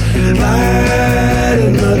brand. Light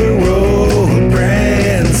another road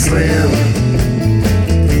brand. Slim.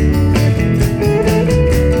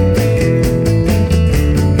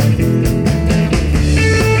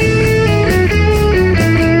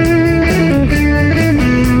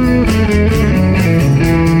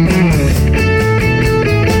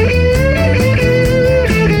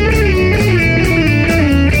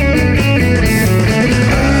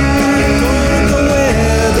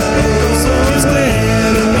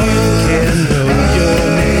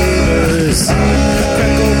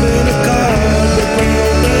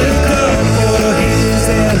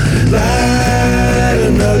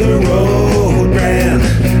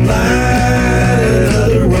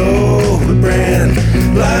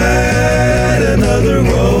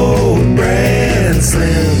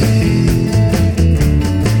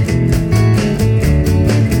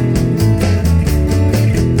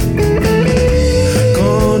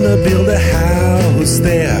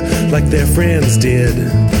 Like their friends did,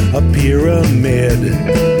 a pyramid.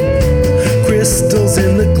 Crystals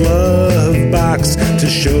in the glove box to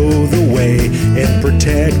show the way and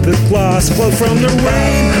protect the gloss flow from the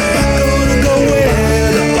rain. Gonna go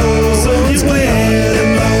where the ozone's wet.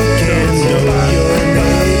 Can't know your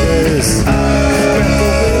neighbors. Crack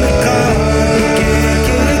open a card, can't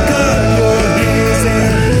get a cup for his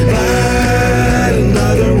and light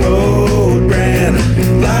another road brand.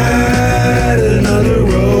 Light another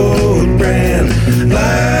road brand.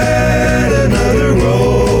 Light another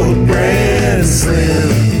road brand. Slim.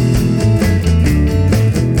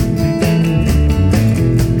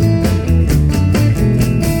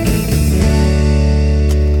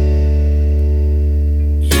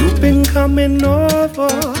 You've been coming over.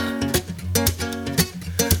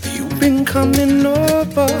 You've been coming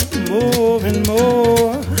over more and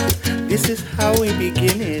more. This is how we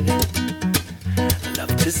begin it.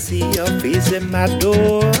 Love to see your face at my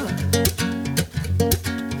door.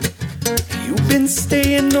 You've been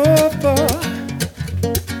staying over.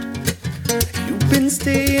 You've been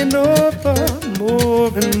staying over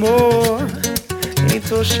more and more. Ain't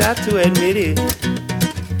so shy to admit it.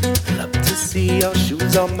 Love to see your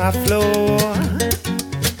shoes on my floor.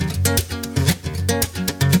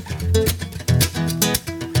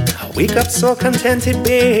 I wake up so contented,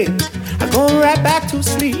 babe. I go right back to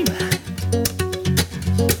sleep.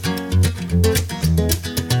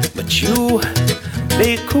 But you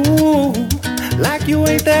play cool, like you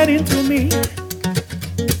ain't that into me.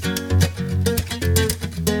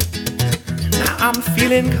 Now I'm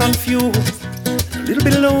feeling confused, a little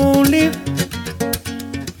bit lonely.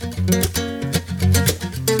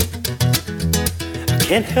 I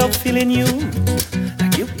can't help feeling you,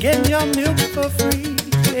 like you getting your milk for free.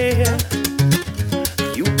 Yeah.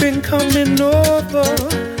 You've been coming over.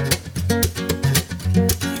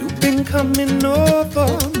 You've been coming over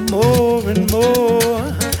more and more.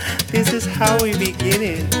 This is how we begin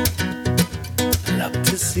it. Love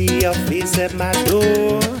to see your face at my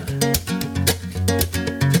door.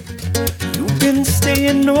 You've been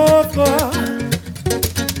staying over.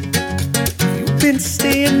 You've been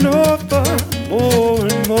staying over more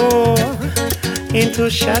and more. Ain't too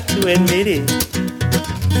shy to admit it.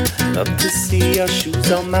 Love to see your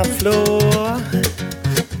shoes on my floor.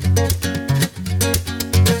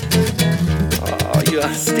 Oh, you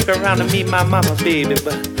stick around to meet my mama, baby,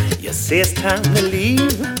 but you say it's time to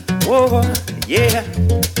leave. Whoa, yeah.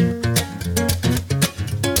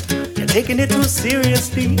 You're taking it too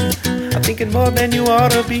seriously. I'm thinking more than you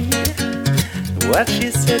ought to be. What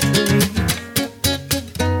she said to me.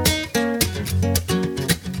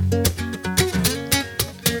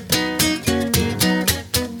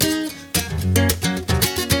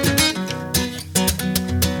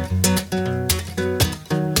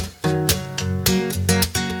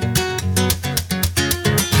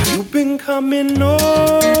 Coming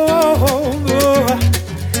over,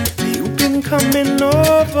 you've been coming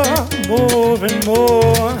over more and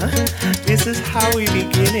more. This is how we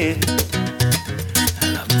begin it. I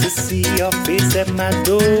love to see your face at my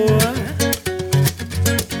door.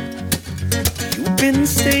 You've been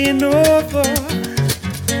staying over.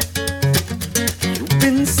 You've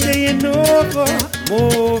been staying over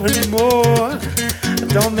more and more.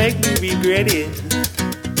 don't make me regret it.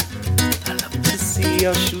 I love to see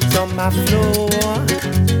your shoes on my floor.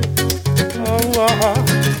 Oh, oh,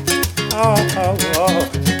 oh, oh, oh.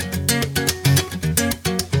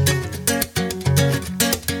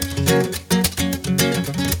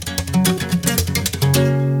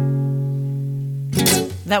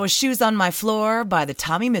 That was Shoes on My Floor by the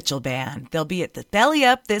Tommy Mitchell Band. They'll be at the Belly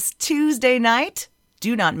Up this Tuesday night.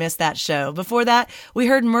 Do not miss that show. Before that, we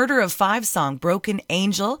heard Murder of Five song Broken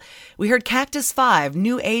Angel. We heard Cactus 5,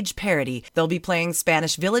 New Age parody. They'll be playing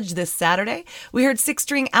Spanish Village this Saturday. We heard Six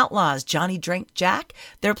String Outlaws, Johnny Drink Jack.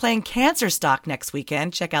 They're playing Cancer Stock next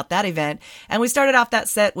weekend. Check out that event. And we started off that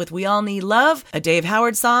set with We All Need Love, a Dave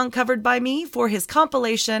Howard song covered by me for his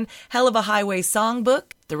compilation Hell of a Highway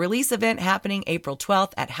Songbook. The release event happening April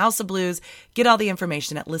 12th at House of Blues. Get all the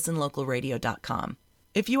information at listenlocalradio.com.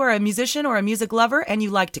 If you are a musician or a music lover and you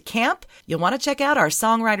like to camp, you'll want to check out our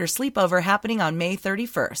Songwriter Sleepover happening on May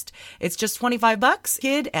 31st. It's just $25,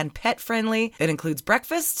 kid and pet friendly. It includes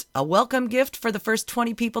breakfast, a welcome gift for the first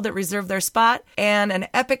 20 people that reserve their spot, and an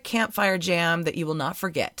epic campfire jam that you will not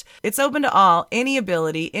forget. It's open to all, any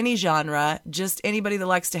ability, any genre, just anybody that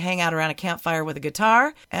likes to hang out around a campfire with a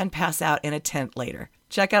guitar and pass out in a tent later.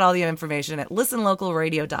 Check out all the information at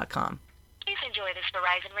listenlocalradio.com. Please enjoy this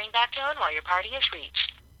Verizon ringback tone while your party is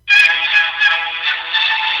reached.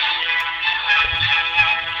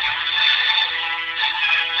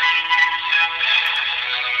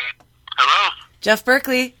 Hello? Jeff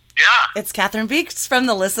Berkeley. Yeah. It's Catherine Beeks from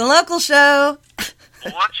the Listen Local Show.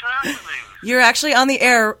 What's happening? You're actually on the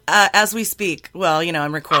air as we speak. Well, you know,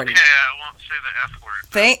 I'm recording. Okay, I won't say the F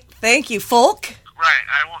word. Thank you. Folk? Right,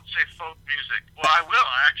 I won't say folk music. Well, I will.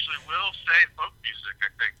 I actually will say folk music, I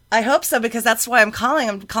think. I hope so, because that's why I'm calling.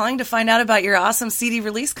 I'm calling to find out about your awesome CD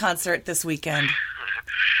release concert this weekend.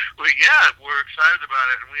 Well, yeah, we're excited about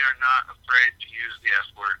it, and we are not afraid to use the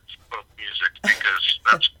F word, folk music, because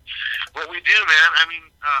that's what we do, man. I mean,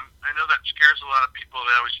 I know that scares a lot of people.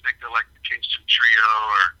 They always think they're like the Kingston Trio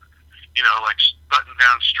or, you know, like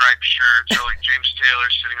button-down striped shirts, or like James Taylor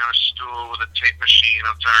sitting on a stool with a tape machine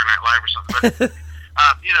on Saturday Night Live or something. But,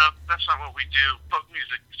 you know, that's not what we do. Folk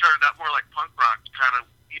music started out more like punk rock, kind of,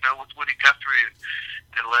 you know, with Woody Guthrie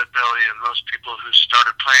and Lead Belly and those people who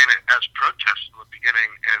started playing it as protest in the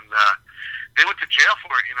beginning, and they went to jail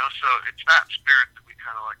for it, you know, so it's that spirit that we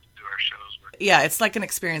kind of like to do our shows with. Yeah, it's like an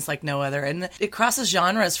experience like no other, and it crosses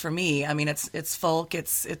genres for me. I mean, it's folk,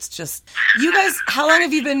 it's just you guys. How long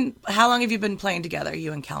have you been playing together,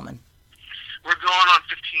 you and Kalman? We're going on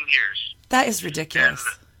 15 years. That is ridiculous.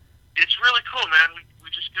 And it's really cool, man. We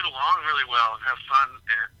just get along really well and have fun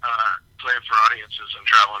playing for audiences and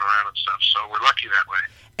traveling around and stuff. So we're lucky that way.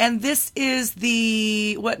 And this is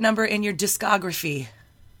what number in your discography?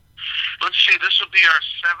 Let's see. This will be our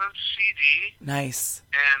 7th CD. Nice.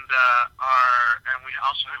 And we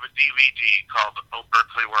also have a DVD called "Oh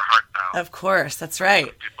Berkeley, Where Art Thou." Of course, that's right.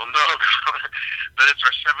 People know, but it's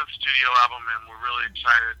our 7th studio album, and we're really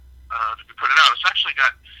excited to be putting it out. It's actually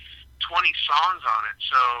got 20 songs on it,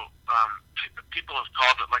 so people have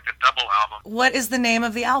called it like a double album. What is the name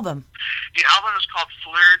of the album? The album is called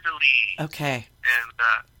Fleur de Lis. Okay. And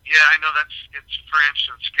yeah, I know it's French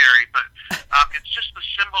and scary, but it's just the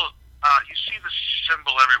symbol. You see the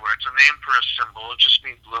symbol everywhere. It's a name for a symbol. It just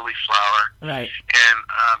means lily flower. Right. And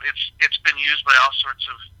it's been used by all sorts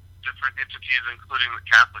of different entities, including the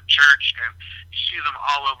Catholic Church, and you see them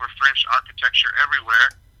all over French architecture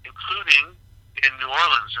everywhere, including in New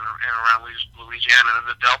Orleans and around Louisiana and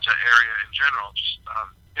the Delta area in general.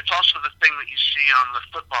 It's also the thing that you see on the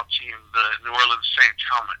football team, the New Orleans Saints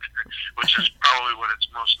helmet, which is probably what it's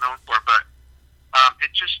most known for. But it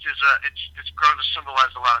just is it's grown to symbolize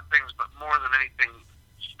a lot of things, but more than anything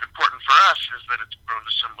important for us is that it's grown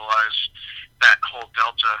to symbolize that whole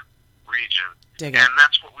Delta region. And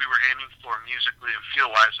that's what we were aiming for musically and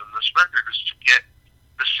feel-wise in this record, is to get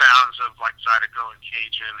the sounds of like Zydeco and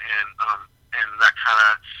Cajun and that kind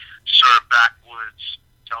of sort of backwoods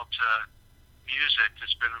Delta music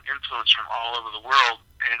that's been influenced from all over the world,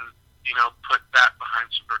 and, you know, put that behind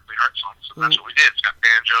some Berkeley Heart songs. And that's what we did. It's got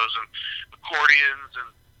banjos and accordions and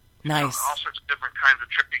nice. All sorts of different kinds of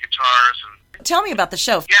trippy guitars. And tell me about the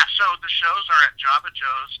show. Yeah, so the shows are at Java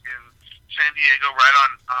Joe's in San Diego, right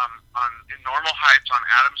in Normal Heights on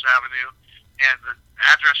Adams Avenue, and the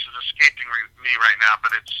address is escaping me right now,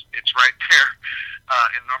 but it's right there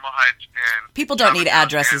in Normal Heights. And people don't need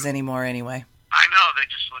addresses anymore, anyway. I know, they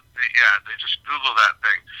just Google that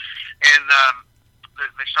thing, and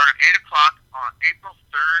they start at 8:00 on April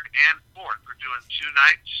 3rd and 4th. We're doing 2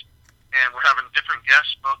 nights, and we're having different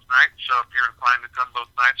guests both nights. So if you're inclined to come both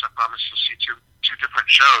nights, I promise you'll see two different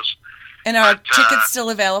shows. And are tickets still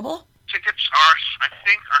available? Tickets I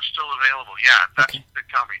think, are still available. Yeah, that's what they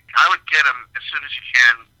tell me. I would get them as soon as you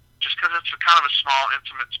can, just because it's kind of a small,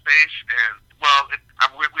 intimate space, and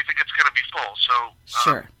we think it's going to be full. So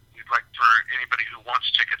sure, we'd like for anybody who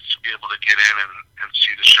wants tickets to be able to get in and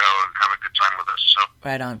see the show and have a good time with us. So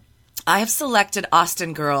right on. I have selected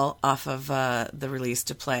Austin Girl off of the release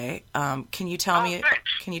to play. Can you tell me?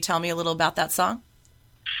 Thanks. Can you tell me a little about that song?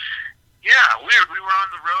 Yeah, we were on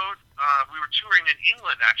the road. We were touring in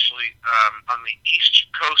England, actually. On the east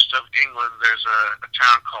coast of England, there's a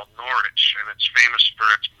town called Norwich, and it's famous for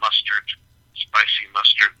its mustard, spicy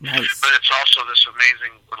mustard. Nice. But it's also this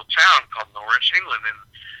amazing little town called Norwich, England, and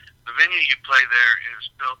the venue you play there is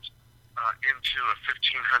built into a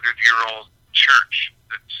 1,500-year-old church.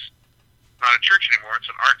 It's not a church anymore; it's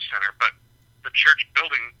an art center. But the church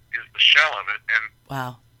building is the shell of it, and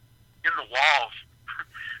wow, in the walls,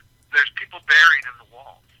 there's people buried in the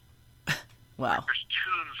walls. Wow. There's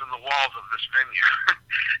tombs in the walls of this venue.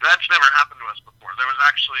 That's never happened to us before. There was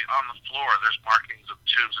actually on the floor, there's markings of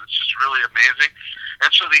tombs. It's just really amazing.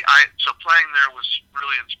 And so playing there was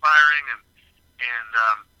really inspiring, and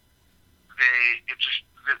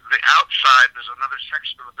the outside, there's another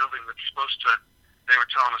section of the building that's they were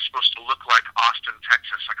telling us, supposed to look like Austin,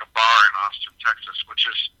 Texas, like a bar in Austin, Texas, which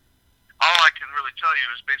is, all I can really tell you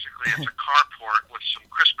is basically it's a carport with some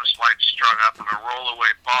Christmas lights strung up and a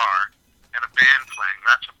rollaway bar and a band playing.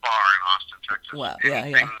 That's a bar in Austin, Texas. Wow.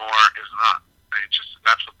 Anything more is not.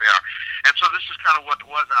 That's what they are. And so this is kind of what it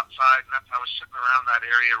was outside, and that's how I was sitting around that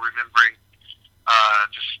area remembering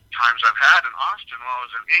just times I've had in Austin while I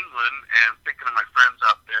was in England and thinking of my friends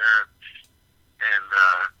out there. And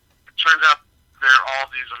it turns out they're all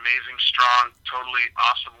these amazing, strong, totally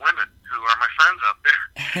awesome women who are my friends out there.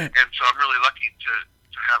 And so I'm really lucky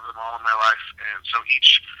to have them all in my life. And so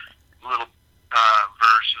each little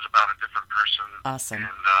verse is about a different person. Awesome.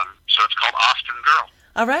 And so it's called Austin Girl.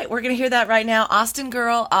 All right, we're going to hear that right now. Austin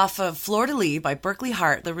Girl off of Fleur de Lis by Berkeley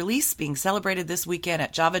Heart. The release being celebrated this weekend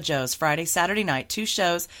at Java Joe's, Friday, Saturday night, 2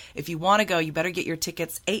 shows. If you want to go, you better get your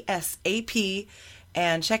tickets ASAP.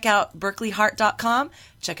 And check out berkeleyheart.com.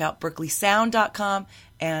 Check out berkeleysound.com.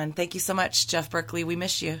 And thank you so much, Jeff Berkeley. We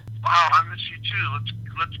miss you. Wow, I miss you too.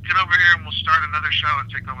 Let's get over here and we'll start another show and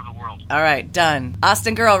take over the world. All right, done.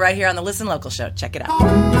 Austin Girl right here on the Listen Local show. Check it out.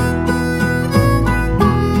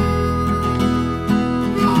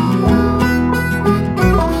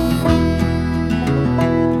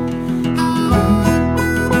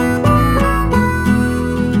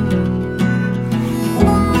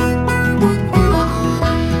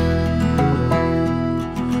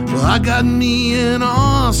 I got me an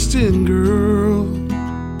Austin girl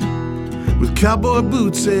with cowboy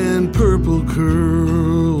boots and purple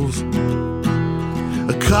curls,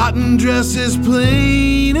 a cotton dress as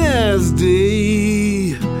plain as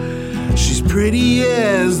day. She's pretty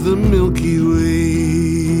as the Milky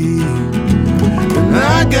Way. And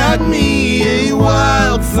I got me a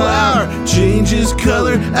wildflower, changes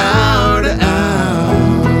color hour to hour.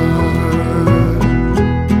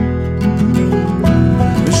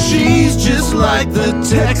 Just like the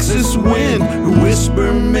Texas wind, her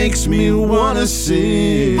whisper makes me wanna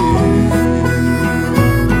sing.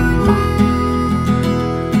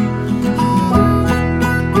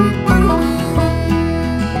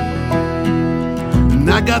 And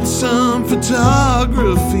I got some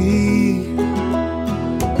photography.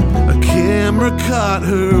 A camera caught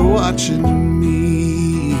her watching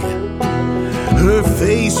me. Her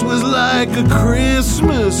face was like a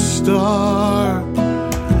Christmas star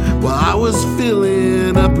while I was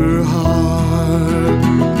filling up her heart.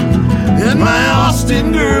 And my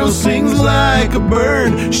Austin girl sings like a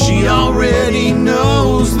bird. She already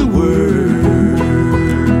knows the word.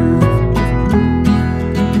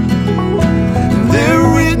 They're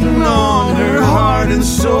written on her heart and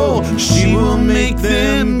soul. She will make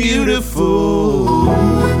them beautiful.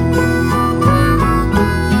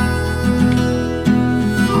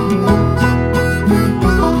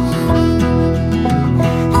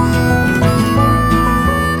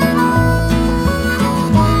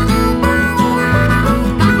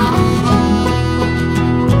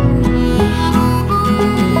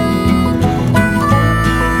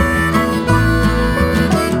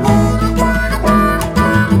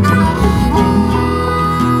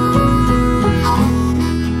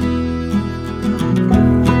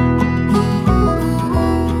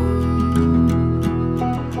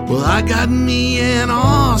 I got me an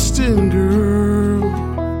Austin girl,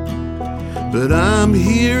 but I'm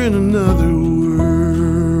here in another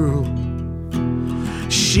world.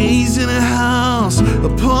 She's in a house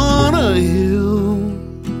upon a hill,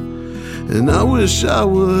 and I wish I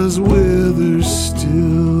was with her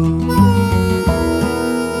still.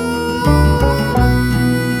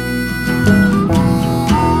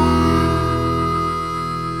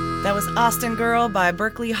 That was Austin Girl by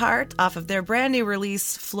Berkeley Hart off of their brand new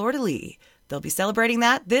release, Fleur de Lis. They'll be celebrating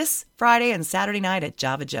that this Friday and Saturday night at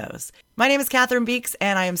Java Joe's. My name is Catherine Beeks,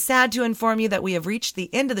 and I am sad to inform you that we have reached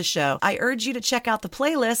the end of the show. I urge you to check out the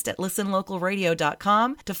playlist at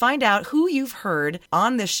listenlocalradio.com to find out who you've heard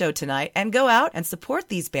on this show tonight and go out and support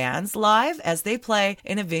these bands live as they play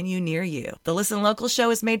in a venue near you. The Listen Local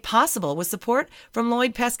show is made possible with support from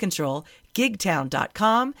Lloyd Pest Control,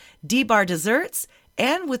 gigtown.com, D-Bar Desserts,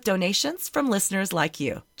 and with donations from listeners like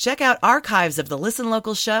you. Check out archives of the Listen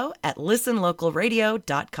Local show at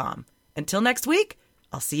listenlocalradio.com. Until next week,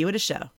 I'll see you at a show.